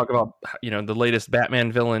just want to talk about, you know, the latest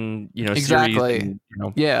Batman villain, you know, exactly, series and, you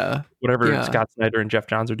know, yeah, whatever Scott Snyder and Jeff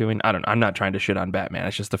Johns are doing. I'm not trying to shit on Batman,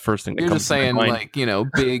 it's just the first thing that you're comes just to my saying, mind. like, you know,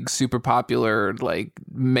 big super popular, like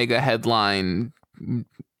mega headline, you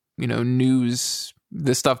know, news,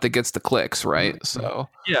 the stuff that gets the clicks, right? So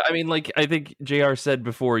yeah, I mean, like, I think JR said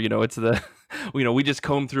before, you know, it's the, you know, we just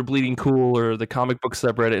combed through Bleeding Cool or the comic book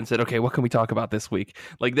subreddit and said, okay, what can we talk about this week?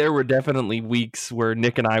 Like, there were definitely weeks where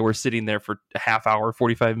Nick and I were sitting there for a half hour,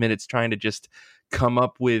 45 minutes, trying to just come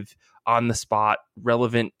up with on the spot,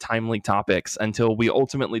 relevant, timely topics until we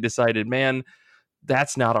ultimately decided, man,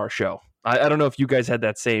 that's not our show. I don't know if you guys had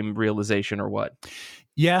that same realization or what.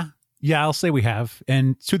 Yeah, I'll say we have,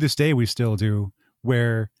 and to this day we still do.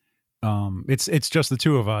 Where it's just the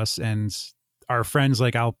two of us and our friends.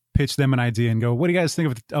 Like, I'll pitch them an idea and go, what do you guys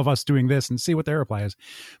think of us doing this, and see what their reply is.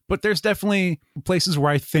 But there's definitely places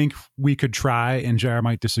where I think we could try and JR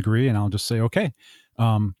might disagree, and I'll just say okay,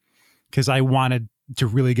 because I wanted to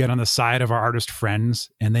really get on the side of our artist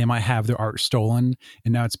friends, and they might have their art stolen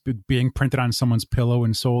and now it's being printed on someone's pillow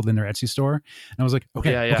and sold in their Etsy store. And I was like,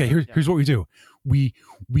 okay, here's what we do. We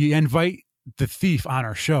invite the thief on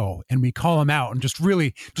our show and we call him out and just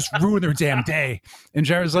ruin their damn day. And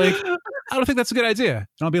Jared's like, I don't think that's a good idea. And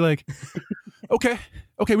I'll be like, okay,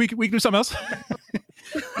 we can do something else.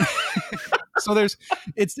 So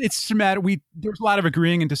it's a matter. There's a lot of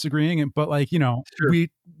agreeing and disagreeing, but like, you know, sure,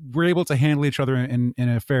 we're able to handle each other in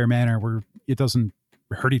a fair manner where it doesn't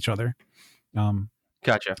hurt each other.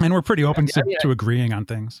 Gotcha. And we're pretty open to agreeing on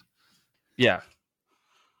things. Yeah.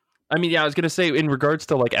 I mean, yeah, I was going to say in regards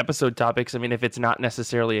to like episode topics, I mean, if it's not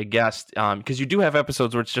necessarily a guest, because you do have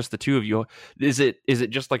episodes where it's just the two of you, is it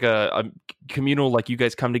just like a communal, like you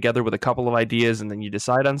guys come together with a couple of ideas and then you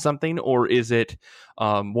decide on something? Or is it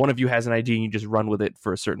one of you has an idea and you just run with it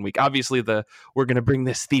for a certain week? Obviously, we're going to bring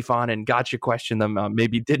this thief on and gotcha question them,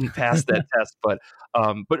 maybe didn't pass that test, but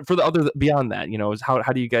for the other, beyond that, you know, is how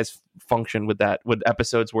do you guys function with that, with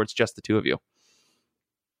episodes where it's just the two of you?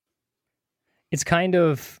 It's kind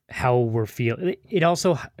of how we're feeling. It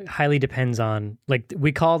also highly depends on, like,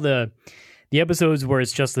 we call the episodes where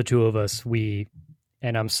it's just the two of us.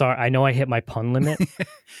 And I'm sorry, I know I hit my pun limit.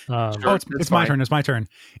 Sure, it's my turn. It's my turn.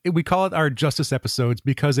 We call it our Justice episodes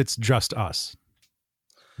because it's just us.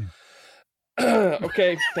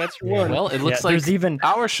 Okay, that's one. Well, it looks like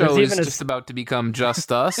our show is just about to become just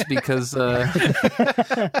us because there's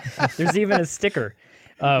even a sticker.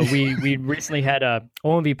 We recently had a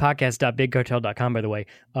omvpodcast.bigcartel.com, by the way.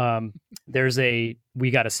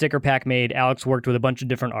 We got a sticker pack made. Alex worked with a bunch of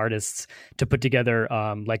different artists to put together,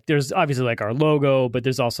 like, there's obviously like our logo, but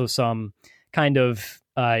there's also some kind of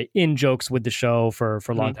in jokes with the show for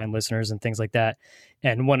longtime listeners and things like that.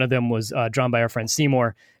 And one of them was drawn by our friend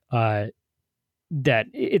Seymour, that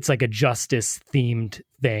it's like a justice themed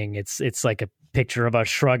thing. It's like a picture of us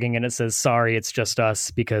shrugging and it says, sorry, it's just us,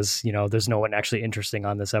 because, you know, there's no one actually interesting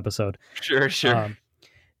on this episode. Sure.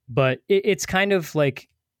 But it's kind of like,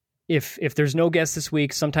 if there's no guest this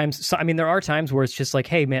week, sometimes, I mean, there are times where it's just like,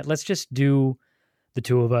 hey man, let's just do the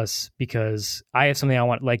two of us because I have something I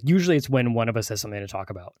want. Like, usually it's when one of us has something to talk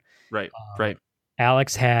about. Right.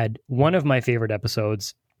 Alex had one of my favorite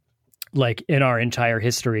episodes, like, in our entire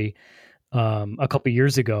history, a couple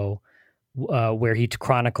years ago, where he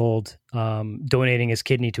chronicled donating his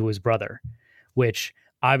kidney to his brother, which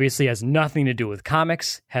obviously has nothing to do with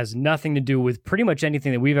comics, has nothing to do with pretty much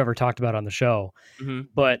anything that we've ever talked about on the show. Mm-hmm.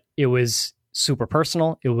 But it was super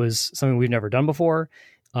personal. It was something we've never done before.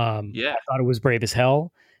 I thought it was brave as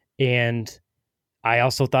hell. And I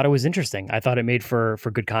also thought it was interesting. I thought it made for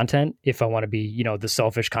good content if I want to be, you know, the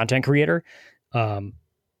selfish content creator.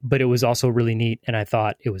 But it was also really neat. And I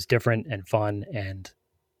thought it was different and fun and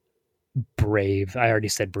brave. I already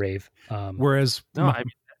said brave. Whereas I mean,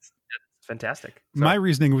 that's fantastic. My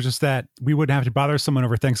reasoning was just that we wouldn't have to bother someone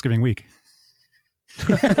over Thanksgiving week.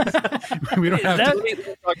 We don't have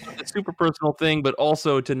to talk about the super personal thing, but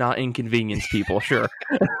also to not inconvenience people. Sure.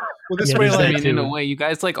 Well, this way, I mean, in a way, you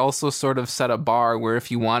guys like also sort of set a bar where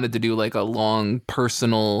if you wanted to do like a long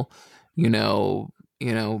personal,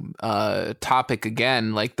 topic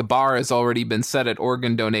again, like the bar has already been set at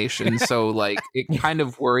organ donation. So like it kind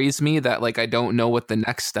of worries me that like I don't know what the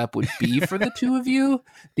next step would be for the two of you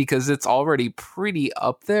because it's already pretty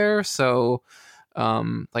up there. So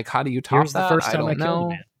like how do you top Here's that? The first time I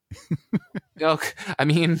don't know. I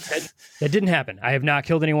mean, that didn't happen. I have not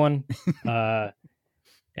killed anyone.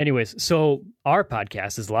 Anyways, so our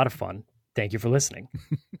podcast is a lot of fun. Thank you for listening.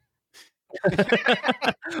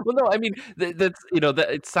 Well, no, I mean that's that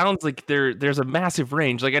it sounds like there's a massive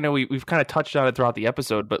range. Like I know we've kind of touched on it throughout the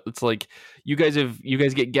episode, but it's like you guys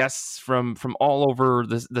get guests from all over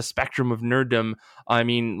the spectrum of nerddom. I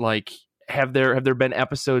mean, like have there been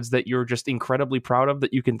episodes that you're just incredibly proud of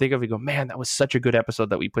that you can think of and go, man, that was such a good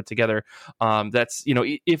episode that we put together? That's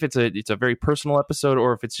if it's a very personal episode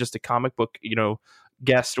or if it's just a comic book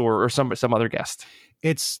guest or some other guest.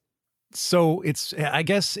 I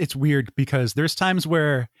guess it's weird because there's times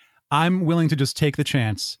where I'm willing to just take the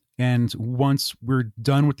chance. And once we're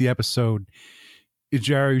done with the episode,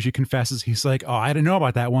 Jared usually confesses, he's like, oh, I didn't know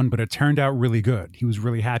about that one, but it turned out really good. He was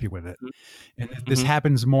really happy with it. And this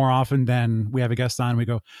happens more often than we have a guest on. We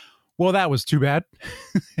go, well, that was too bad.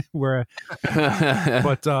 But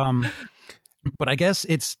I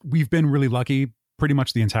guess we've been really lucky pretty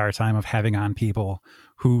much the entire time of having on people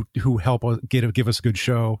who help give us a good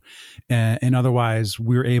show, and otherwise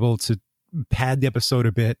we're able to pad the episode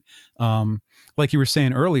a bit. Like you were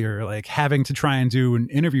saying earlier, like having to try and do an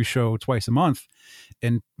interview show twice a month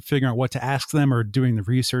and figuring out what to ask them or doing the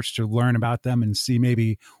research to learn about them and see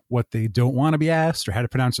maybe what they don't want to be asked or how to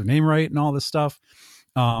pronounce their name right and all this stuff.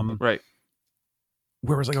 Right.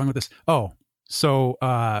 Where was I going with this? Oh, so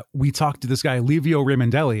we talked to this guy, Livio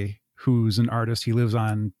Raimondelli, who's an artist. He lives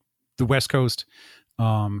on the West Coast.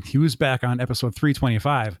 He was back on episode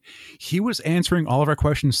 325. He was answering all of our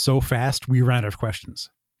questions so fast, we ran out of questions.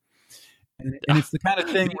 And it's the kind of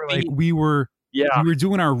thing where like we were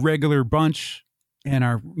doing our regular bunch and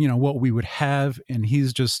our, what we would have. And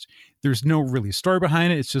he's just, there's no really story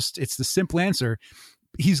behind it. It's the simple answer.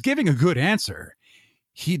 He's giving a good answer.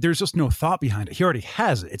 There's just no thought behind it. He already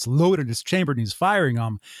has it. It's loaded, it's chambered, and he's firing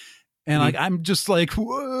them. And like, I'm just like,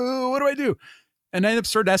 whoa, what do I do? And I ended up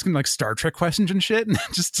started asking like Star Trek questions and shit, and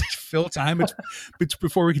just to fill time it's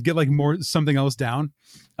before we could get like something else down.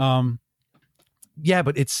 But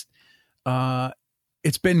it's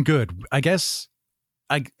been good. I guess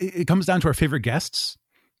it comes down to our favorite guests,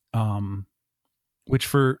 which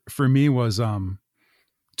for me was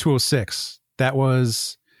 206. That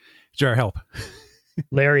was Jar Help.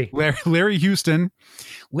 Larry Houston.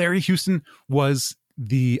 Larry Houston was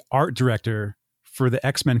the art director for the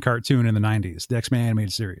X-Men cartoon in the 90s, the X-Men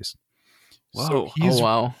animated series. Whoa.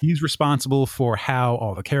 So he's responsible for how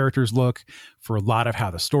all the characters look, for a lot of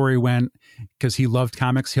how the story went, because he loved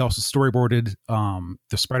comics. He also storyboarded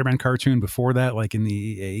the Spider-Man cartoon before that, like in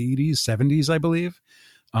the 80s, 70s, I believe.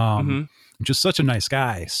 Just such a nice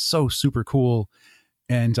guy. So super cool.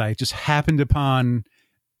 And I just happened upon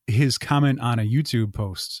his comment on a YouTube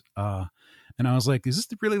post. And I was like, is this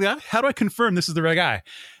really the guy? How do I confirm this is the right guy?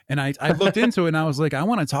 And I looked into it and I was like, I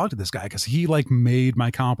want to talk to this guy because he like made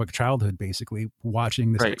my comic book childhood, basically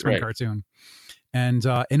watching this X-Men cartoon. And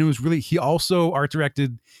it was really, he also art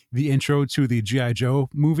directed the intro to the G.I. Joe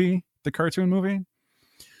movie, the cartoon movie.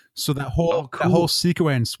 So that whole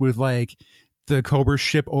sequence with like the Cobra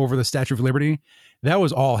ship over the Statue of Liberty, that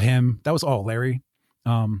was all him. That was all Larry.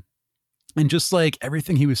 And just like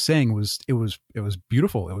everything he was saying it was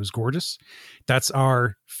beautiful. It was gorgeous. That's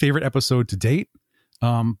our favorite episode to date.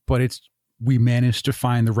 But we managed to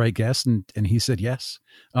find the right guest and he said yes.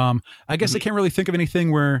 I guess I can't really think of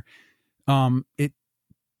anything where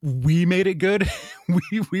we made it good.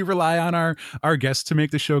 we rely on our guests to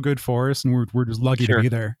make the show good for us, and we're just lucky to be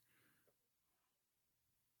there.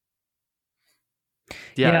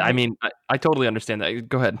 Yeah, I mean, I totally understand that.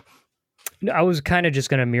 Go ahead. I was kind of just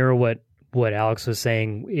going to mirror what Alex was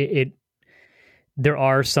saying. There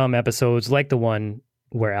are some episodes like the one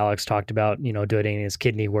where Alex talked about, donating his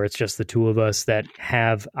kidney, where it's just the two of us that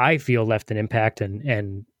have, I feel, left an impact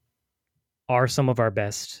and are some of our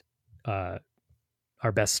best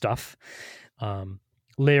stuff. The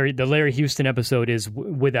Larry Houston episode is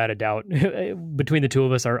without a doubt between the two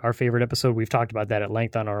of us, our favorite episode. We've talked about that at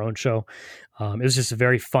length on our own show. It was just a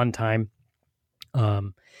very fun time.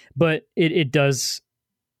 But it does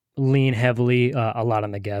lean heavily a lot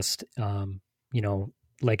on the guest. You know,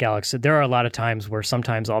 like Alex said, there are a lot of times where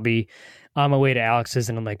sometimes I'll be on my way to Alex's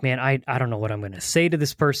and I'm like, man, I don't know what I'm going to say to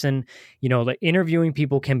this person. You know, like interviewing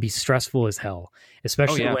people can be stressful as hell,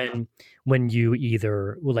 especially when you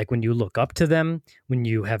either like when you look up to them, when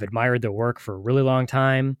you have admired their work for a really long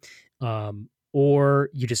time, or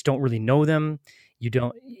you just don't really know them. You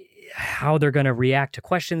don't how they're going to react to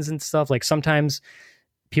questions and stuff. Like sometimes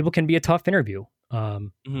people can be a tough interview.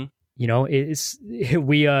 You know,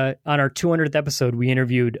 we on our 200th episode, we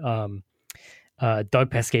interviewed Doug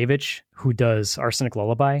Paskevich, who does Arsenic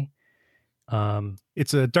Lullaby.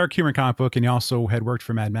 It's a dark humor comic book, and he also had worked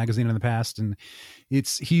for Mad Magazine in the past. And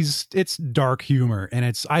it's dark humor, and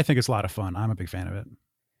I think it's a lot of fun. I'm a big fan of it.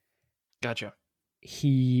 Gotcha.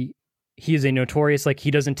 He is a notorious, like,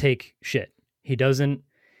 he doesn't take shit. He doesn't,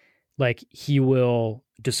 like, he will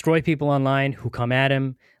destroy people online who come at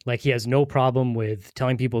him. Like, he has no problem with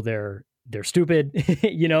telling people they're stupid.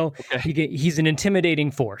 You know, he's an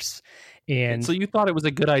intimidating force. And so you thought it was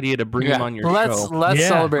a good idea to bring him on your show. Let's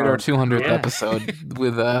celebrate our 200th episode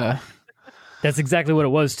with That's exactly what it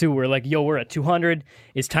was too. We're like, yo, we're at 200.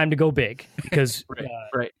 It's time to go big because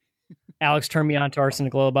right. Alex turned me on to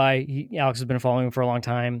Arsenic Lullaby. Alex has been following him for a long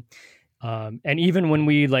time. And even when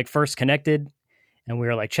we like first connected and we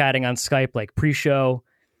were like chatting on Skype, like pre-show,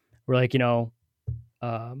 we're like, you know,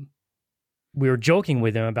 we were joking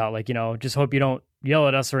with him about like, you know, just hope you don't yell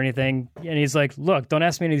at us or anything. And he's like, look, don't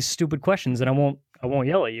ask me any of these stupid questions and I won't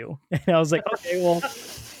yell at you. And I was like, okay, well,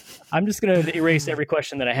 I'm just going to erase every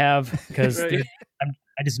question that I have because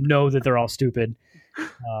I just know that they're all stupid.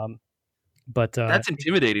 But that's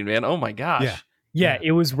intimidating, man. Oh my gosh. Yeah,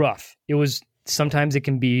 it was rough. Sometimes it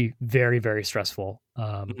can be very, very stressful.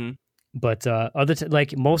 But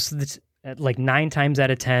like most of the, like 9 times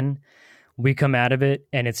out of 10, we come out of it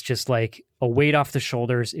and it's just like a weight off the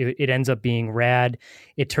shoulders. It ends up being rad.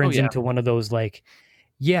 It turns into one of those like,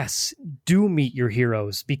 yes, do meet your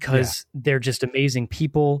heroes because they're just amazing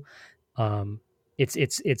people.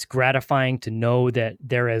 It's gratifying to know that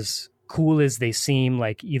they're as cool as they seem,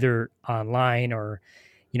 like either online or,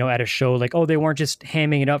 you know, at a show. Like, oh, they weren't just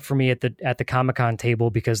hamming it up for me at the Comic-Con table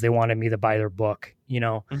because they wanted me to buy their book, you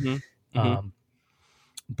know.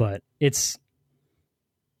 But it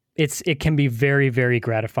can be very, very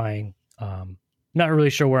gratifying. Not really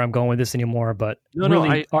sure where I'm going with this anymore, but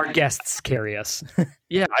our guests carry us.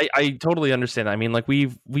 Yeah, I totally understand. I mean, like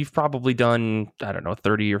we've probably done, I don't know,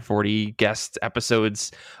 30 or 40 guest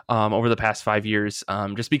episodes over the past 5 years,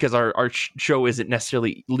 just because our show isn't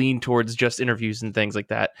necessarily leaned towards just interviews and things like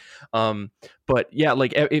that. But yeah,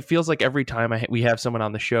 like it feels like every time we have someone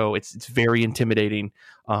on the show, it's very intimidating.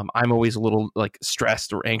 I'm always a little like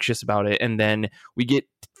stressed or anxious about it, and then we get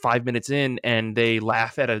 5 minutes in and they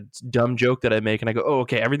laugh at a dumb joke that I make and I go, oh,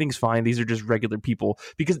 okay, everything's fine. These are just regular people,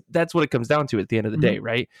 because that's what it comes down to at the end of the day,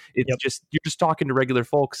 right? It's just, you're just talking to regular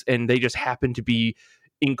folks and they just happen to be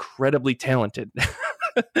incredibly talented,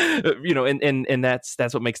 you know, and that's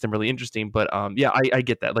what makes them really interesting. But yeah, I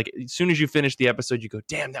get that. Like as soon as you finish the episode, you go,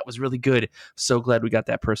 damn, that was really good. So glad we got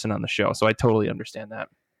that person on the show. So I totally understand that.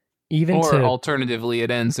 Alternatively, it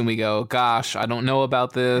ends and we go, gosh, I don't know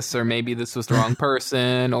about this, or maybe this was the wrong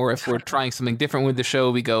person. Or if we're trying something different with the show,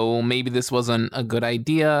 we go, well, maybe this wasn't a good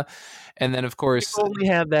idea. And then, of course, we only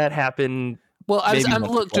have that happen. Well,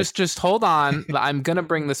 look, just hold on. I'm gonna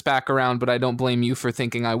bring this back around, but I don't blame you for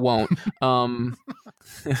thinking I won't.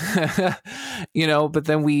 You know, but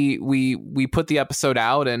then we put the episode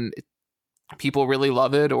out and people really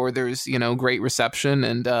love it, or there's, you know, great reception.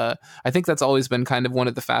 And I think that's always been kind of one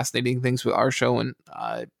of the fascinating things with our show. And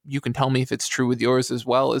you can tell me if it's true with yours as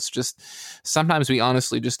well. It's just sometimes we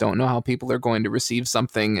honestly just don't know how people are going to receive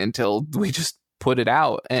something until we just put it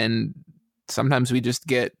out. And sometimes we just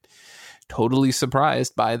get totally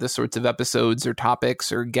surprised by the sorts of episodes or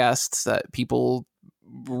topics or guests that people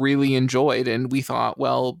really enjoyed. And we thought,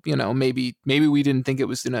 well, you know, maybe we didn't think it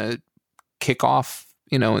was going to kick off,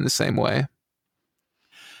 you know, in the same way.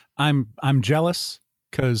 I'm jealous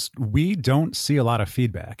because we don't see a lot of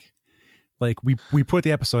feedback. Like we put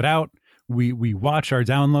the episode out, we watch our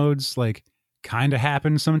downloads, like kind of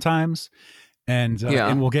happen sometimes. And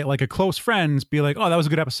we'll get like a close friend be like, oh, that was a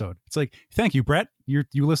good episode. It's like, thank you, Brett. You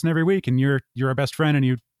listen every week and you're our best friend and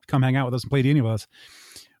you come hang out with us and play D&D with us.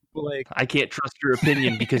 But like, I can't trust your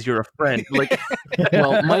opinion because you're a friend. Like,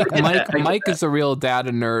 well, Mike is a real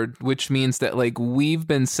data nerd, which means that like we've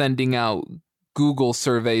been sending out Google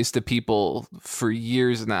surveys to people for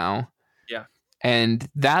years now. Yeah. And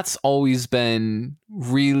that's always been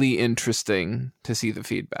really interesting to see the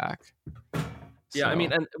feedback. Yeah, So. I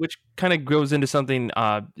mean, and which kind of goes into something,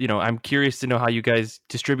 I'm curious to know how you guys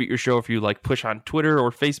distribute your show, if you like push on Twitter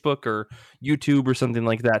or Facebook or YouTube or something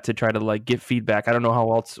like that to try to like get feedback. I don't know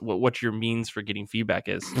how else, what your means for getting feedback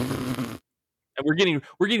is. And we're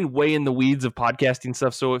getting way in the weeds of podcasting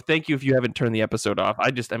stuff. So thank you if you haven't turned the episode off.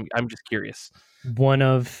 I'm just curious. One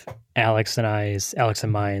of Alex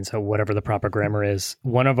and mine, so whatever the proper grammar is,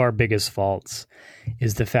 one of our biggest faults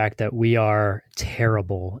is the fact that we are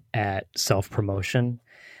terrible at self-promotion.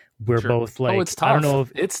 We're both like, it's tough. I don't know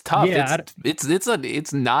if it's tough. Yeah,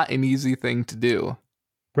 it's not an easy thing to do.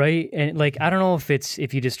 Right. And like, I don't know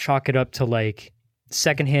if you just chalk it up to like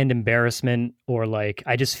secondhand embarrassment, or like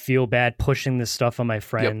I just feel bad pushing this stuff on my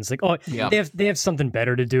friends. Like, they have something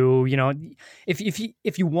better to do.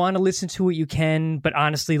 If you want to listen to it, you can. But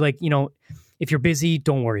honestly, like, if you're busy,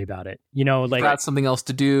 don't worry about it. Like, if you got something else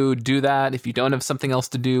to do that. If you don't have something else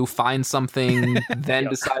to do, find something, then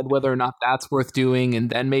decide whether or not that's worth doing, and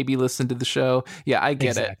then maybe listen to the show. Yeah, I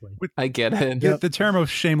get it. I get it. The term of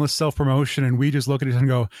shameless self-promotion, and we just look at it and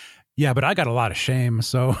go, yeah, but I got a lot of shame,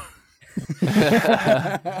 so...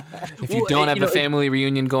 If you don't have a family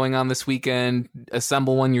reunion going on this weekend,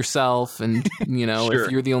 assemble one yourself, and sure.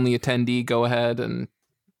 If you're the only attendee, go ahead and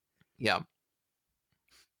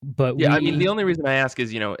But I mean, the only reason I ask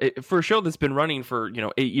is, for a show that's been running for,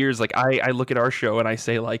 8 years, like I look at our show and I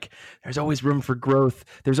say, like, there's always room for growth.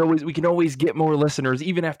 We can always get more listeners,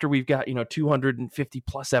 even after we've got, 250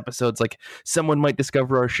 plus episodes. Like, someone might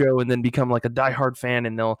discover our show and then become like a diehard fan,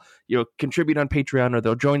 and they'll, contribute on Patreon, or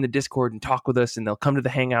they'll join the Discord and talk with us, and they'll come to the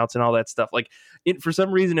Hangouts and all that stuff. Like, for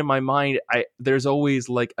some reason in my mind, there's always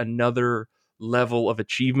like another level of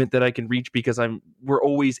achievement that I can reach, because we're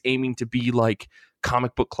always aiming to be like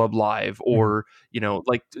Comic Book Club Live, or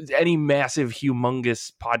like any massive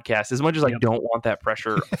humongous podcast. As much as I don't want that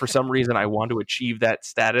pressure, for some reason I want to achieve that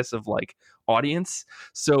status of like audience.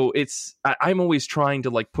 So I'm always trying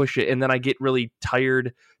to like push it, and then I get really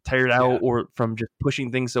tired out, or from just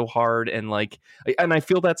pushing things so hard, and like, and I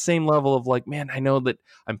feel that same level of like, man, I know that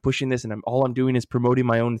I'm pushing this, and all I'm doing is promoting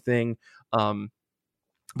my own thing.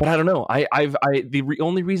 But I don't know. The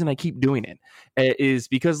only reason I keep doing it is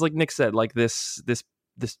because, like Nick said, like this,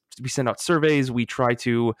 we send out surveys. We try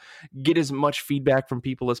to get as much feedback from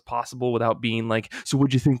people as possible without being like, so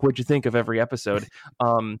what'd you think of every episode?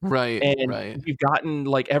 Right. And we've gotten,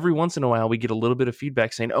 like, every once in a while we get a little bit of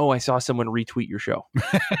feedback saying, oh, I saw someone retweet your show.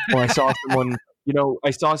 Or I saw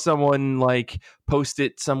someone like post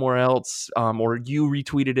it somewhere else, or you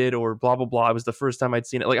retweeted it, or blah, blah, blah. It was the first time I'd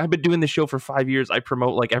seen it. Like, I've been doing this show for 5 years. I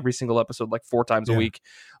promote like every single episode, like 4 times a week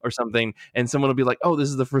or something. And someone will be like, oh, this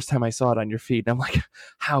is the first time I saw it on your feed. And I'm like,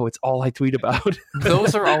 how? It's all I tweet about.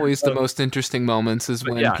 Those are always the most interesting moments, is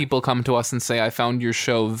when people come to us and say, I found your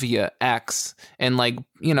show via X. And like,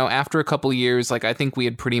 after a couple of years, like, I think we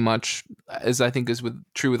had pretty much, as I think is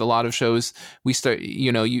true with a lot of shows, we start,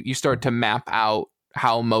 you start to map out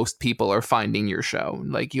how most people are finding your show.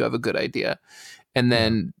 Like, you have a good idea. And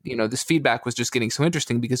then, this feedback was just getting so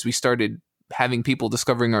interesting, because we started having people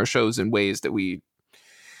discovering our shows in ways that we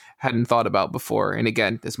hadn't thought about before. And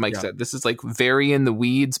again, as Mike said, this is like very in the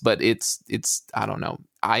weeds, but it's I don't know.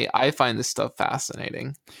 I find this stuff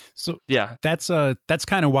fascinating. So that's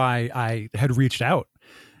kind of why I had reached out,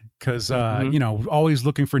 because always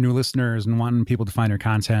looking for new listeners and wanting people to find your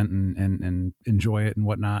content and enjoy it and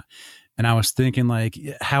whatnot. And I was thinking, like,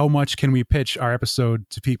 how much can we pitch our episode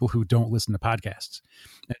to people who don't listen to podcasts?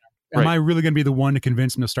 Am I really going to be the one to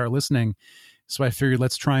convince them to start listening? So I figured,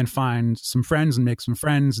 let's try and find some friends and make some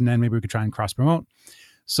friends, and then maybe we could try and cross promote.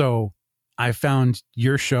 So I found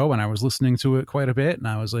your show, and I was listening to it quite a bit, and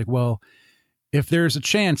I was like, well, if there's a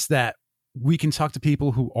chance that we can talk to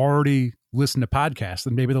people who already listen to podcasts,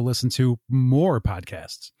 then maybe they'll listen to more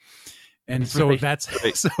podcasts. And so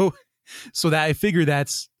so that I figure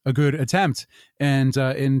that's a good attempt. And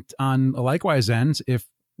on a likewise end, if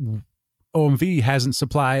OMV hasn't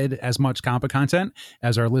supplied as much comic content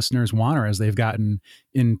as our listeners want, or as they've gotten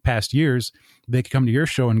in past years, they could come to your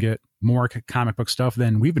show and get more comic book stuff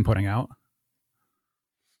than we've been putting out.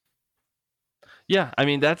 Yeah, I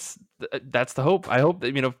mean, that's the hope. I hope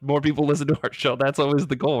that more people listen to our show. That's always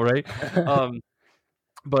the goal, right?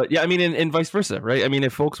 But yeah, I mean, and vice versa, right? I mean,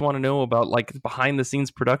 if folks want to know about like behind the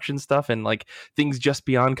scenes production stuff and like things just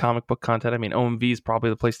beyond comic book content, I mean, OMV is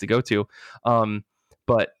probably the place to go to.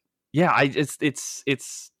 But yeah,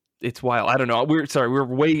 it's wild. I don't know. We're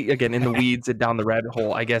way again in the weeds and down the rabbit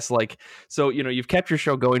hole, I guess. Like, so you've kept your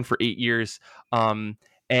show going for 8 years,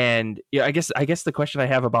 And yeah, I guess the question I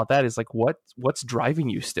have about that is like, what's driving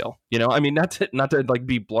you still? You know, I mean, not to like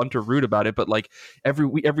be blunt or rude about it, but like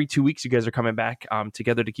every 2 weeks you guys are coming back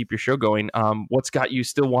together to keep your show going. What's got you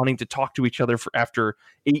still wanting to talk to each other after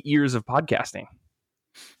 8 years of podcasting?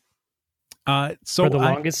 So for the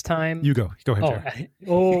longest time, you go ahead.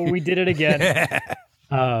 We did it again.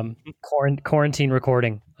 Quarantine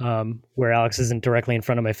recording, where Alex isn't directly in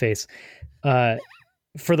front of my face.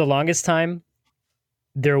 For the longest time,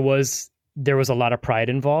 there was a lot of pride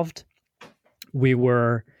involved. We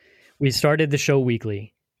started the show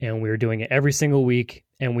weekly, and we were doing it every single week,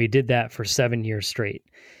 and we did that for 7 years straight,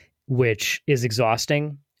 which is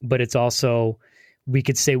exhausting, but it's also, we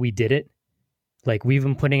could say we did it. Like, we've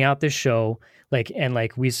been putting out this show, like, and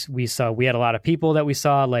like we had a lot of people that we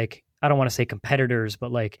saw, like, I don't want to say competitors,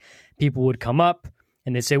 but like people would come up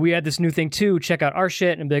and they'd say, we had this new thing too, check out our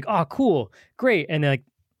shit, and be like, oh, cool, great. And like,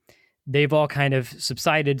 they've all kind of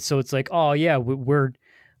subsided. So it's like, oh yeah, we're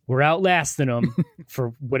outlasting them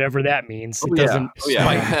for whatever that means. It doesn't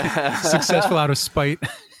successful out of spite.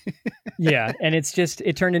 Yeah. And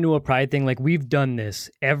it turned into a pride thing. Like, we've done this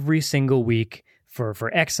every single week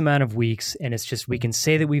for X amount of weeks. And it's just, we can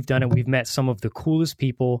say that we've done it. We've met some of the coolest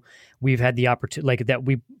people. We've had the opportunity, like, that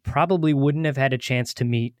we probably wouldn't have had a chance to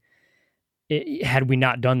meet had we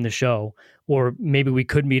not done the show. Or maybe we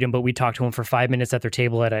could meet them, but we talked to them for 5 minutes at their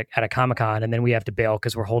table at a Comic-Con, and then we have to bail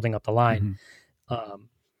because we're holding up the line.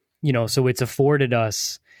 Mm-hmm. So it's afforded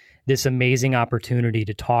us this amazing opportunity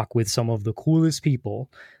to talk with some of the coolest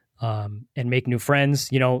people, and make new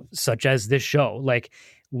friends, such as this show. Like,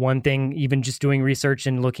 one thing, even just doing research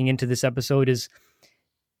and looking into this episode, is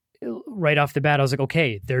right off the bat, I was like,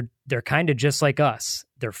 okay, they're kind of just like us.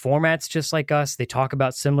 Their format's just like us. They talk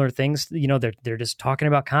about similar things. They're just talking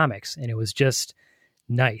about comics, and it was just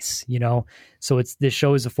nice, So this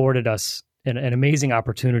show has afforded us an amazing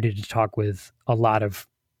opportunity to talk with a lot of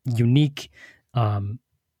unique, and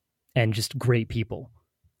just great people.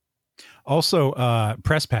 Also,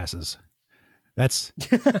 press passes. That's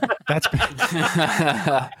there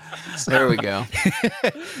we go.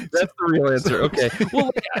 That's the real answer. Okay.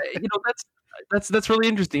 Well, that's really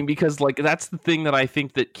interesting, because like, that's the thing that I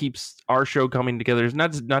think that keeps our show coming together. Is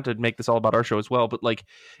not to make this all about our show as well, but like,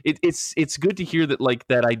 it's good to hear that, like,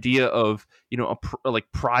 that idea of,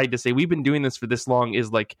 like pride to say we've been doing this for this long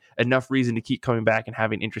is like enough reason to keep coming back and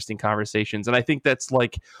having interesting conversations. And I think that's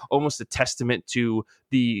like almost a testament to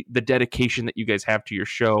the dedication that you guys have to your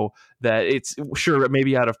show, that it's sure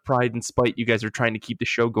maybe out of pride and spite you guys are trying to keep the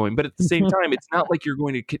show going, but at the same time, it's not like you're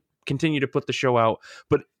going to continue to put the show out,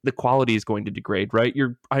 but the quality is going to degrade, right?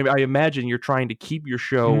 I imagine you're trying to keep your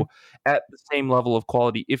show at the same level of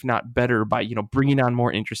quality, if not better, by, bringing on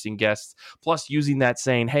more interesting guests, plus using that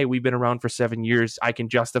saying, hey, we've been around for 7 years. I can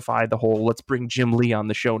justify the whole, let's bring Jim Lee on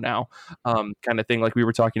the show now, kind of thing, like we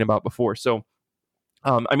were talking about before. So,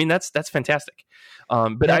 I mean, that's fantastic.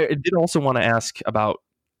 But I did also want to ask about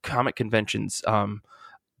comic conventions,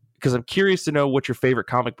 because I'm curious to know what your favorite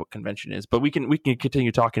comic book convention is. But we can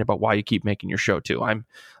continue talking about why you keep making your show too. I'm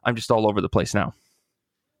just all over the place now.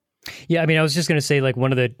 Yeah, I mean, I was just going to say, like,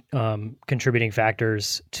 one of the contributing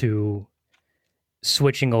factors to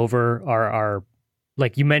switching over are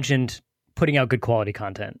like you mentioned, putting out good quality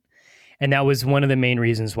content, and that was one of the main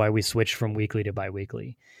reasons why we switched from weekly to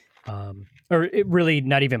biweekly. Or it really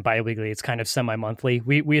not even bi-weekly, it's kind of semi-monthly.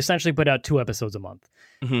 We essentially put out 2 episodes a month.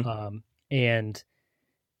 Mm-hmm. And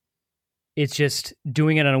it's just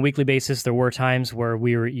doing it on a weekly basis. There were times where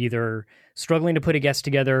we were either struggling to put a guest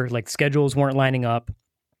together, like schedules weren't lining up,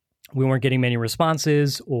 we weren't getting many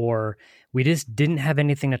responses, or we just didn't have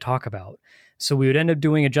anything to talk about. So we would end up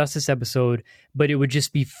doing a Justice episode, but it would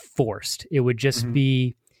just be forced. It would just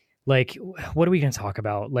be like, what are we going to talk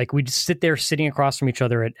about? Like, we'd sit there sitting across from each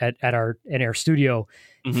other at our studio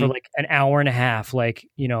for like an hour and a half. Like,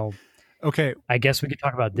 okay, I guess we could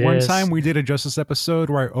talk about this. One time we did a Justice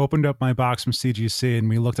episode where I opened up my box from CGC and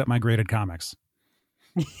we looked at my graded comics.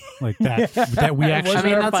 Like that. That we actually. I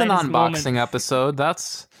mean, that's an unboxing episode.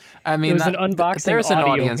 There's an unboxing. There's an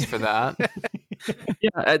audience for that.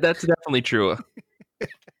 Yeah, that's definitely true.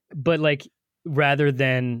 But like, rather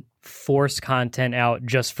than force content out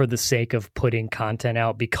just for the sake of putting content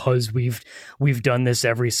out, because we've done this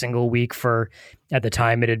every single week for, at the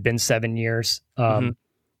time it had been 7 years.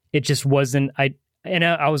 It just wasn't. I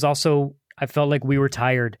felt like we were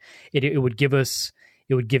tired. It would give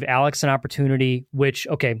Alex an opportunity, which,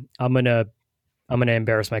 okay, I'm gonna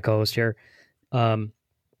embarrass my co-host here.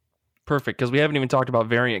 Perfect, because we haven't even talked about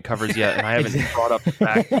variant covers yet, and I haven't brought up the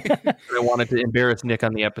fact that I wanted to embarrass Nick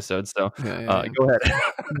on the episode. So go ahead.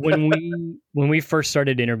 When we first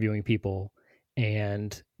started interviewing people,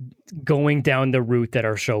 and going down the route that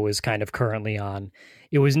our show is kind of currently on.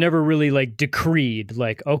 It was never really like decreed,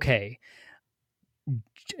 like, okay,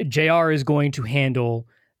 JR is going to handle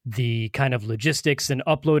the kind of logistics and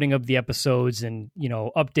uploading of the episodes and, you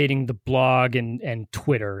know, updating the blog and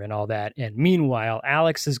Twitter and all that. And meanwhile,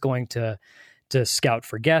 Alex is going to scout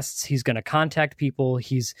for guests. He's going to contact people.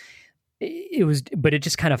 But it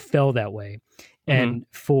just kind of fell that way. And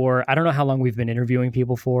for, I don't know how long we've been interviewing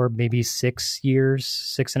people for, maybe 6 years,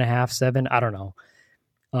 6.5, 7, I don't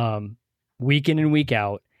know. Week in and week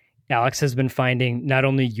out, Alex has been finding not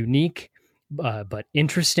only unique, but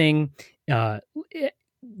interesting,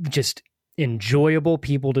 just enjoyable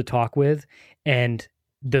people to talk with. And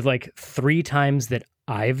the like 3 times that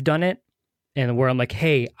I've done it, and where I'm like,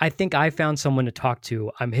 hey, I think I found someone to talk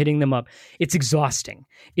to, I'm hitting them up. It's exhausting.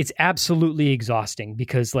 It's absolutely exhausting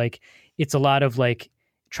because like, it's a lot of like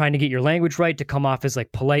trying to get your language right to come off as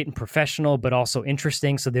like polite and professional, but also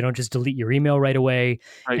interesting. So they don't just delete your email right away.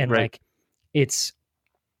 Like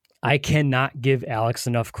I cannot give Alex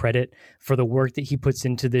enough credit for the work that he puts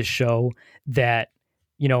into this show that,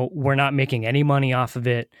 you know, we're not making any money off of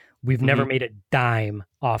it. We've never made a dime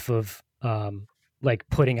off of, like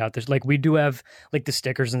putting out this, like we do have like the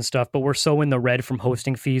stickers and stuff, but we're so in the red from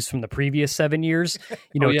hosting fees from the previous 7 years,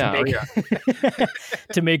 you know,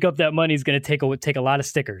 to make up that money is going to take a lot of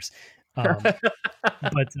stickers. But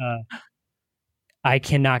I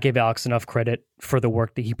cannot give Alex enough credit for the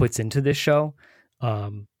work that he puts into this show.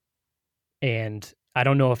 And I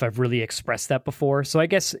don't know if I've really expressed that before. So I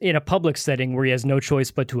guess in a public setting where he has no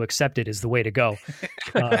choice but to accept it is the way to go.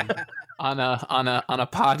 On a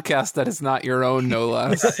podcast that is not your own, no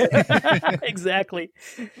less. Exactly.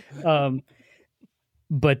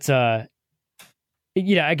 But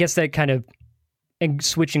yeah, I guess that kind of, and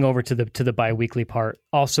switching over to the biweekly part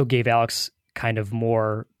also gave Alex kind of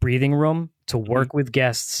more breathing room to work with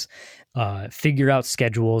guests, figure out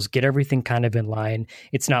schedules, get everything kind of in line.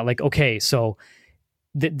 It's not like, okay, so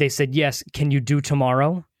they said, yes, can you do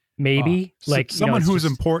tomorrow? Maybe like someone who's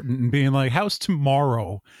important and being like, how's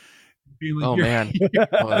tomorrow? Like, oh man,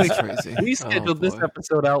 that's crazy. We scheduled this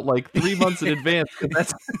episode out like 3 months in advance.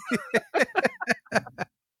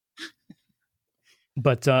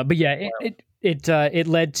 But yeah, it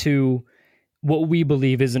led to what we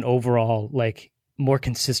believe is an overall like more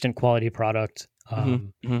consistent quality product.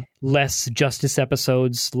 Less Justice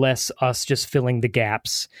episodes, less us just filling the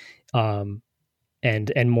gaps, and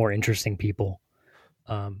more interesting people.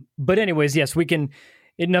 But anyways, yes, we can.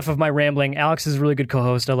 Enough of my rambling. Alex is a really good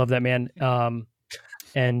co-host. I love that man.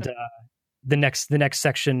 And the next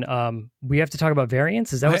section, we have to talk about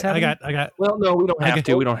variants. Is that what's happening? I got. Well, no, we don't have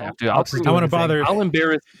to. We don't have to. I want to bother. I'll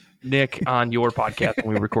embarrass Nick on your podcast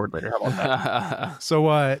when we record later. How about that?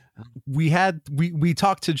 So we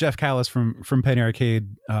talked to Jeff Callis from Penny Arcade,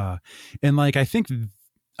 and like I think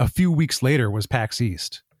a few weeks later was PAX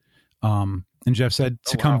East. And Jeff said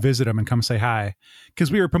to come visit him and come say hi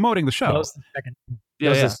because we were promoting the show. That was the second.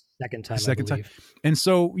 The second time. And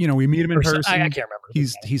so, you know, we meet him in person. I can't remember.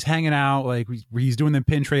 He's hanging out, like he's doing the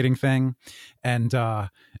pin trading thing, and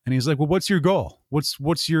he's like, "Well, what's your goal?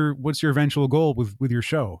 What's your eventual goal with your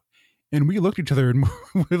show?" And we looked at each other and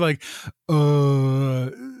we're like,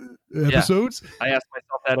 episodes? Yeah, I ask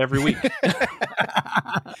myself that every week.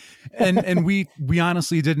 and we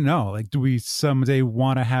honestly didn't know. Like, do we someday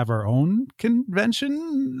want to have our own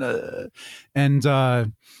convention?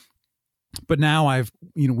 But now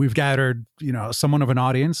we've gathered, you know, somewhat of an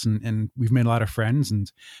audience and we've made a lot of friends,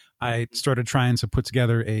 and I started trying to put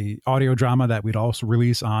together a audio drama that we'd also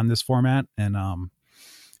release on this format. And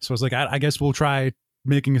so I was like, I guess we'll try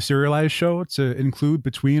making a serialized show to include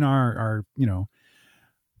between our you know,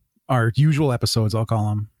 our usual episodes, I'll call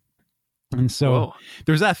them. And so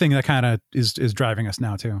there's that thing that kind of is driving us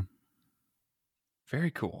now too. Very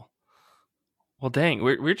cool. Well, dang,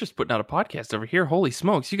 we're just putting out a podcast over here. Holy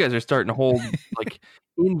smokes, you guys are starting to hold like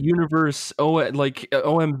in-universe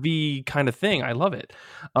OMV kind of thing. I love it.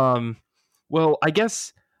 Well, I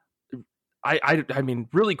guess I mean,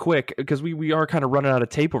 really quick, because we are kind of running out of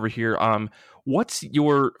tape over here. What's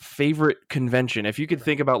your favorite convention? If you could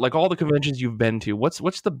think about like all the conventions you've been to,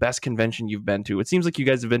 what's the best convention you've been to? It seems like you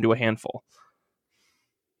guys have been to a handful.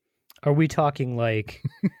 Are we talking like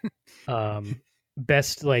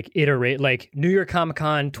best like iterate like New York Comic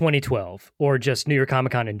Con 2012 or just New York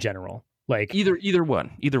Comic Con in general? Like either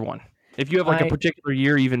one. If you have like a particular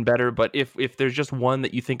year, even better. But if there's just one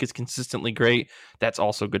that you think is consistently great, that's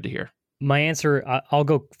also good to hear. My answer, I'll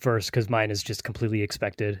go first because mine is just completely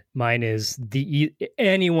expected. Mine is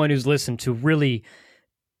anyone who's listened to really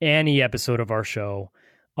any episode of our show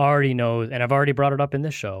already knows, and I've already brought it up in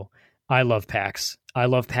this show. I love PAX. I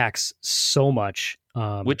love PAX so much.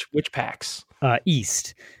 Which PAX?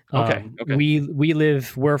 East. Okay.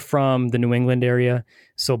 We're from the New England area,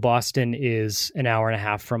 so Boston is an hour and a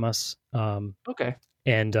half from us. Okay.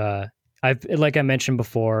 And I've, like I mentioned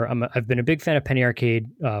before, I've been a big fan of Penny Arcade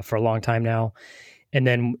for a long time now. And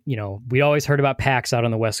then, we always heard about PAX out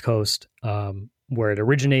on the West Coast, where it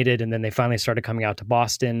originated, and then they finally started coming out to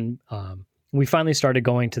Boston. We finally started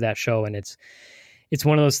going to that show, and it's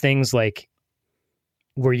one of those things like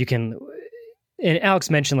where you can, and Alex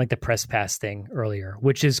mentioned like the press pass thing earlier,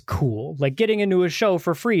 which is cool. Like getting into a show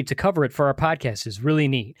for free to cover it for our podcast is really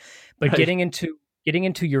neat. But right. getting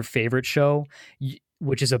into your favorite show,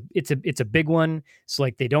 which is it's a big one. So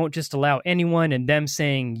like they don't just allow anyone, and them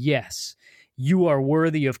saying, yes, you are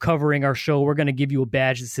worthy of covering our show. We're going to give you a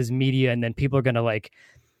badge that says media. And then people are going to like,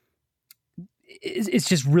 it's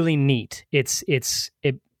just really neat. It's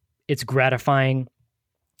gratifying.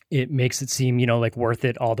 It makes it seem, like worth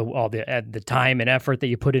it. All the time and effort that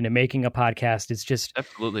you put into making a podcast. It's just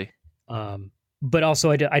absolutely. But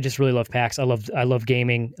also I just really love PAX. I love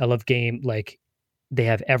gaming. I love game. Like they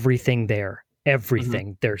have everything there, everything.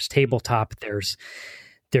 Mm-hmm. There's tabletop. There's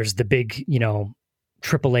the big,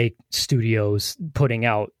 AAA studios putting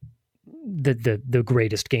out the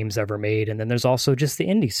greatest games ever made. And then there's also just the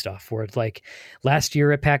indie stuff where it's like last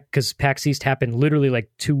year at PAX, because PAX East happened literally like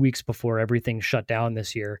 2 weeks before everything shut down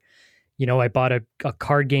this year. I bought a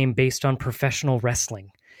card game based on professional wrestling.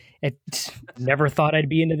 Never thought I'd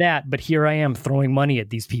be into that, but here I am throwing money at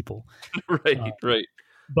these people. Right.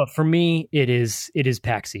 But for me, it is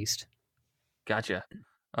PAX East. Gotcha.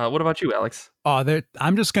 What about you, Alex? I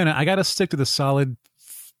got to stick to the solid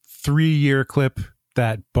 3-year clip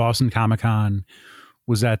that Boston Comic-Con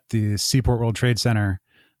was at the Seaport World Trade Center.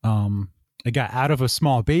 It got out of a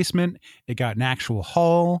small basement. It got an actual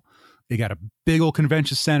hall. It got a big old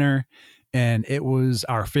convention center, and it was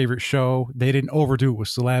our favorite show. They didn't overdo it with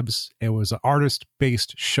celebs. It was an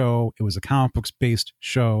artist-based show. It was a comic books-based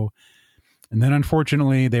show. And then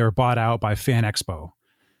unfortunately they were bought out by Fan Expo.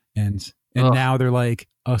 And now they're like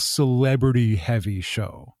a celebrity heavy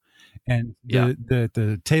show. And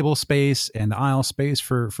the table space and the aisle space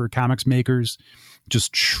for comics makers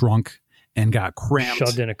just shrunk and got cramped,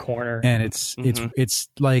 shoved in a corner. And it's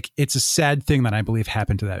like, it's a sad thing that I believe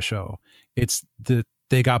happened to that show.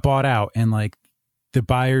 They got bought out, and like the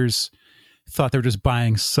buyers thought they were just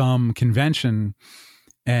buying some convention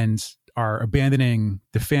and are abandoning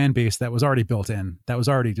the fan base that was already built in, that was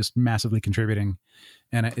already just massively contributing.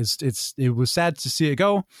 And it was sad to see it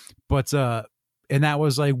go, but and that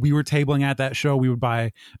was like, we were tabling at that show. We would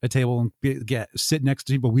buy a table and sit next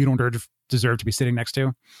to people we don't deserve to be sitting next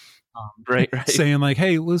to. Right. Saying like,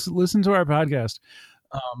 hey, listen to our podcast.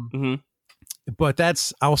 But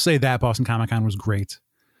I'll say that Boston Comic-Con was great.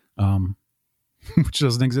 Which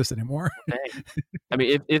doesn't exist anymore. I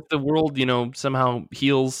mean, if the world, somehow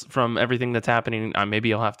heals from everything that's happening,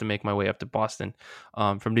 maybe I'll have to make my way up to Boston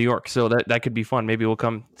from New York. So that could be fun. Maybe we'll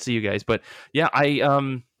come see you guys. But yeah,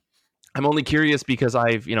 I'm only curious because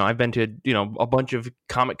I've been to, a bunch of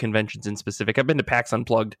comic conventions in specific. I've been to PAX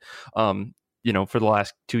Unplugged, for the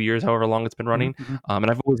last 2 years, however long it's been running. Mm-hmm.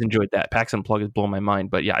 And I've always enjoyed that. PAX Unplugged has blown my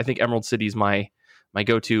mind. But yeah, I think Emerald City is my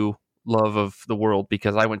go-to love of the world,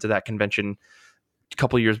 because I went to that convention a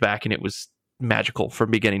couple of years back and it was magical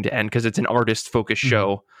from beginning to end, because it's an artist focused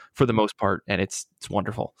show for the most part, and it's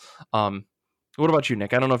wonderful. What about you,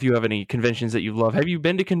 Nick? I don't know if you have any conventions that you love. Have you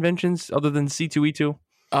been to conventions other than C2E2?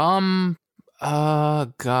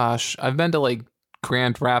 Gosh, I've been to like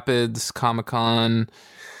Grand Rapids Comic-Con,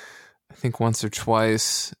 I think once or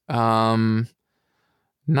twice. Not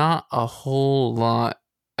a whole lot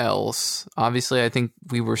else. Obviously, I think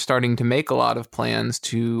we were starting to make a lot of plans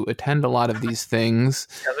to attend a lot of these things.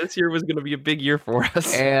 Yeah, this year was going to be a big year for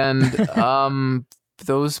us. And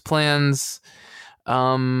those plans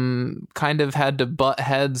kind of had to butt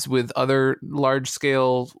heads with other large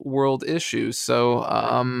scale world issues. So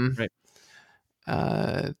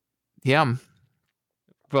yeah.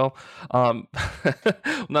 Well,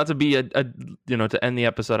 not to be to end the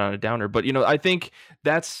episode on a downer, but I think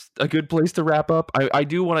that's a good place to wrap up. I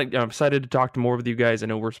do want to. I'm excited to talk to more with you guys. I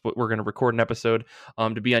know we're going to record an episode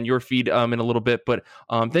to be on your feed in a little bit, but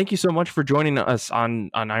thank you so much for joining us on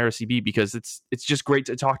IRCB, because it's just great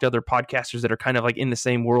to talk to other podcasters that are kind of like in the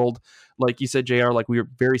same world. Like you said, JR, like we are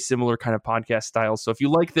very similar kind of podcast styles. So if you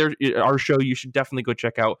like our show, you should definitely go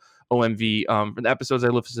check out OMV. For the episodes I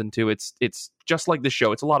listen to, it's just like this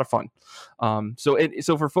show. It's a lot of fun.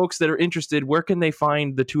 So for folks that are interested, where can they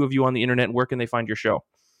find the two of you on the internet? Where can they find your show?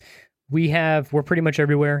 we're pretty much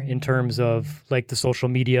everywhere in terms of like the social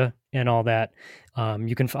media and all that. Our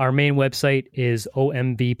main website is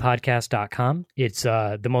omvpodcast.com. It's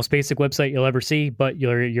the most basic website you'll ever see, but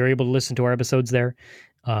you're able to listen to our episodes there.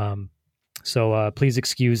 So please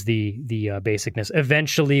excuse the basicness.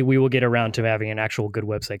 Eventually we will get around to having an actual good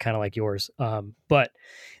website, kind of like yours. But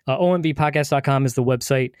omvpodcast.com is the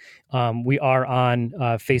website. We are on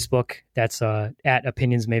Facebook. That's at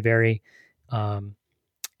Opinions May Vary. And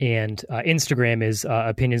Instagram is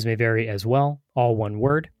Opinions May Vary as well, all one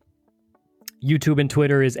word. YouTube and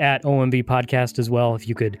Twitter is at OMV Podcast as well. If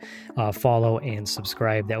you could follow and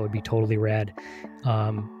subscribe, that would be totally rad.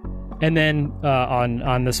 And then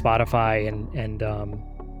on the Spotify and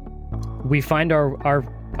we find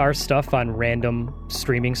our stuff on random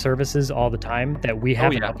streaming services all the time that we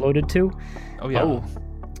haven't uploaded to.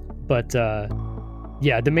 But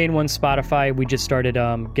yeah, the main one, Spotify, we just started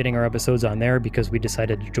getting our episodes on there because we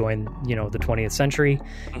decided to join, the 20th century.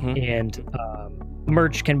 And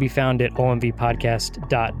merch can be found at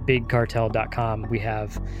omvpodcast.bigcartel.com. We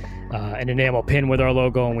have an enamel pin with our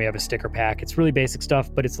logo, and we have a sticker pack. It's really basic stuff,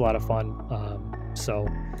 but it's a lot of fun. So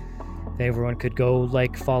if everyone could go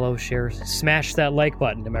like, follow, share, smash that like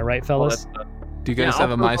button. Am I right, fellas? Do you guys have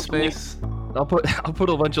a MySpace? I'll put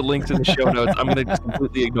a bunch of links in the show notes. I'm going to just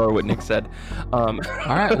completely ignore what Nick said. All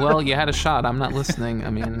right. Well, you had a shot. I'm not listening. I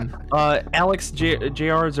mean, Alex,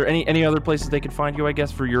 JR, is there any other places they could find you, I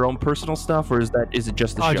guess, for your own personal stuff, or is it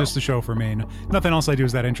just the show? Just the show for me. Nothing else I do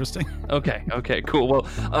is that interesting. Okay, cool. Well,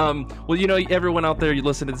 everyone out there, you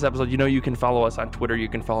listen to this episode, you can follow us on Twitter. You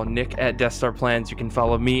can follow Nick at Death Star Plans. You can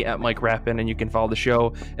follow me at Mike Rappin, and you can follow the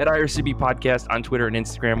show at IRCB Podcast on Twitter and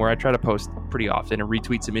Instagram, where I try to post pretty often and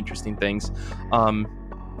retweet some interesting things.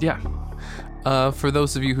 For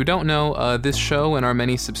those of you who don't know, this show and our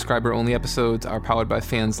many subscriber-only episodes are powered by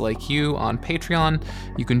fans like you on Patreon.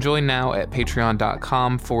 You can join now at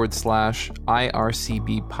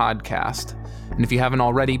patreon.com/IRCB podcast. And if you haven't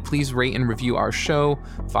already, please rate and review our show,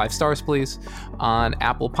 5 stars please, on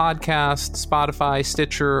Apple Podcasts, Spotify,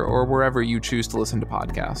 Stitcher, or wherever you choose to listen to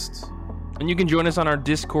podcasts. And you can join us on our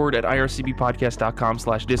Discord at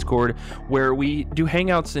ircbpodcast.com/Discord, where we do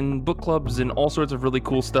hangouts and book clubs and all sorts of really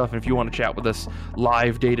cool stuff. And if you want to chat with us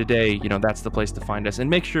live day to day, that's the place to find us. And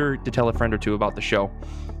make sure to tell a friend or two about the show.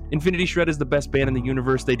 Infinity Shred is the best band in the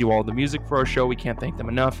universe. They do all the music for our show. We can't thank them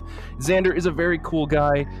enough. Xander is a very cool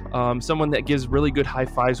guy, someone that gives really good high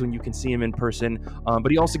fives when you can see him in person,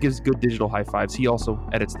 but he also gives good digital high fives. He also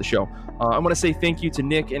edits the show. I want to say thank you to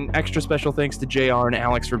Nick, and extra special thanks to JR and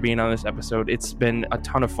Alex for being on this episode. It's been a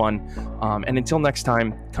ton of fun. And until next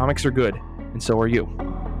time, comics are good, and so are you.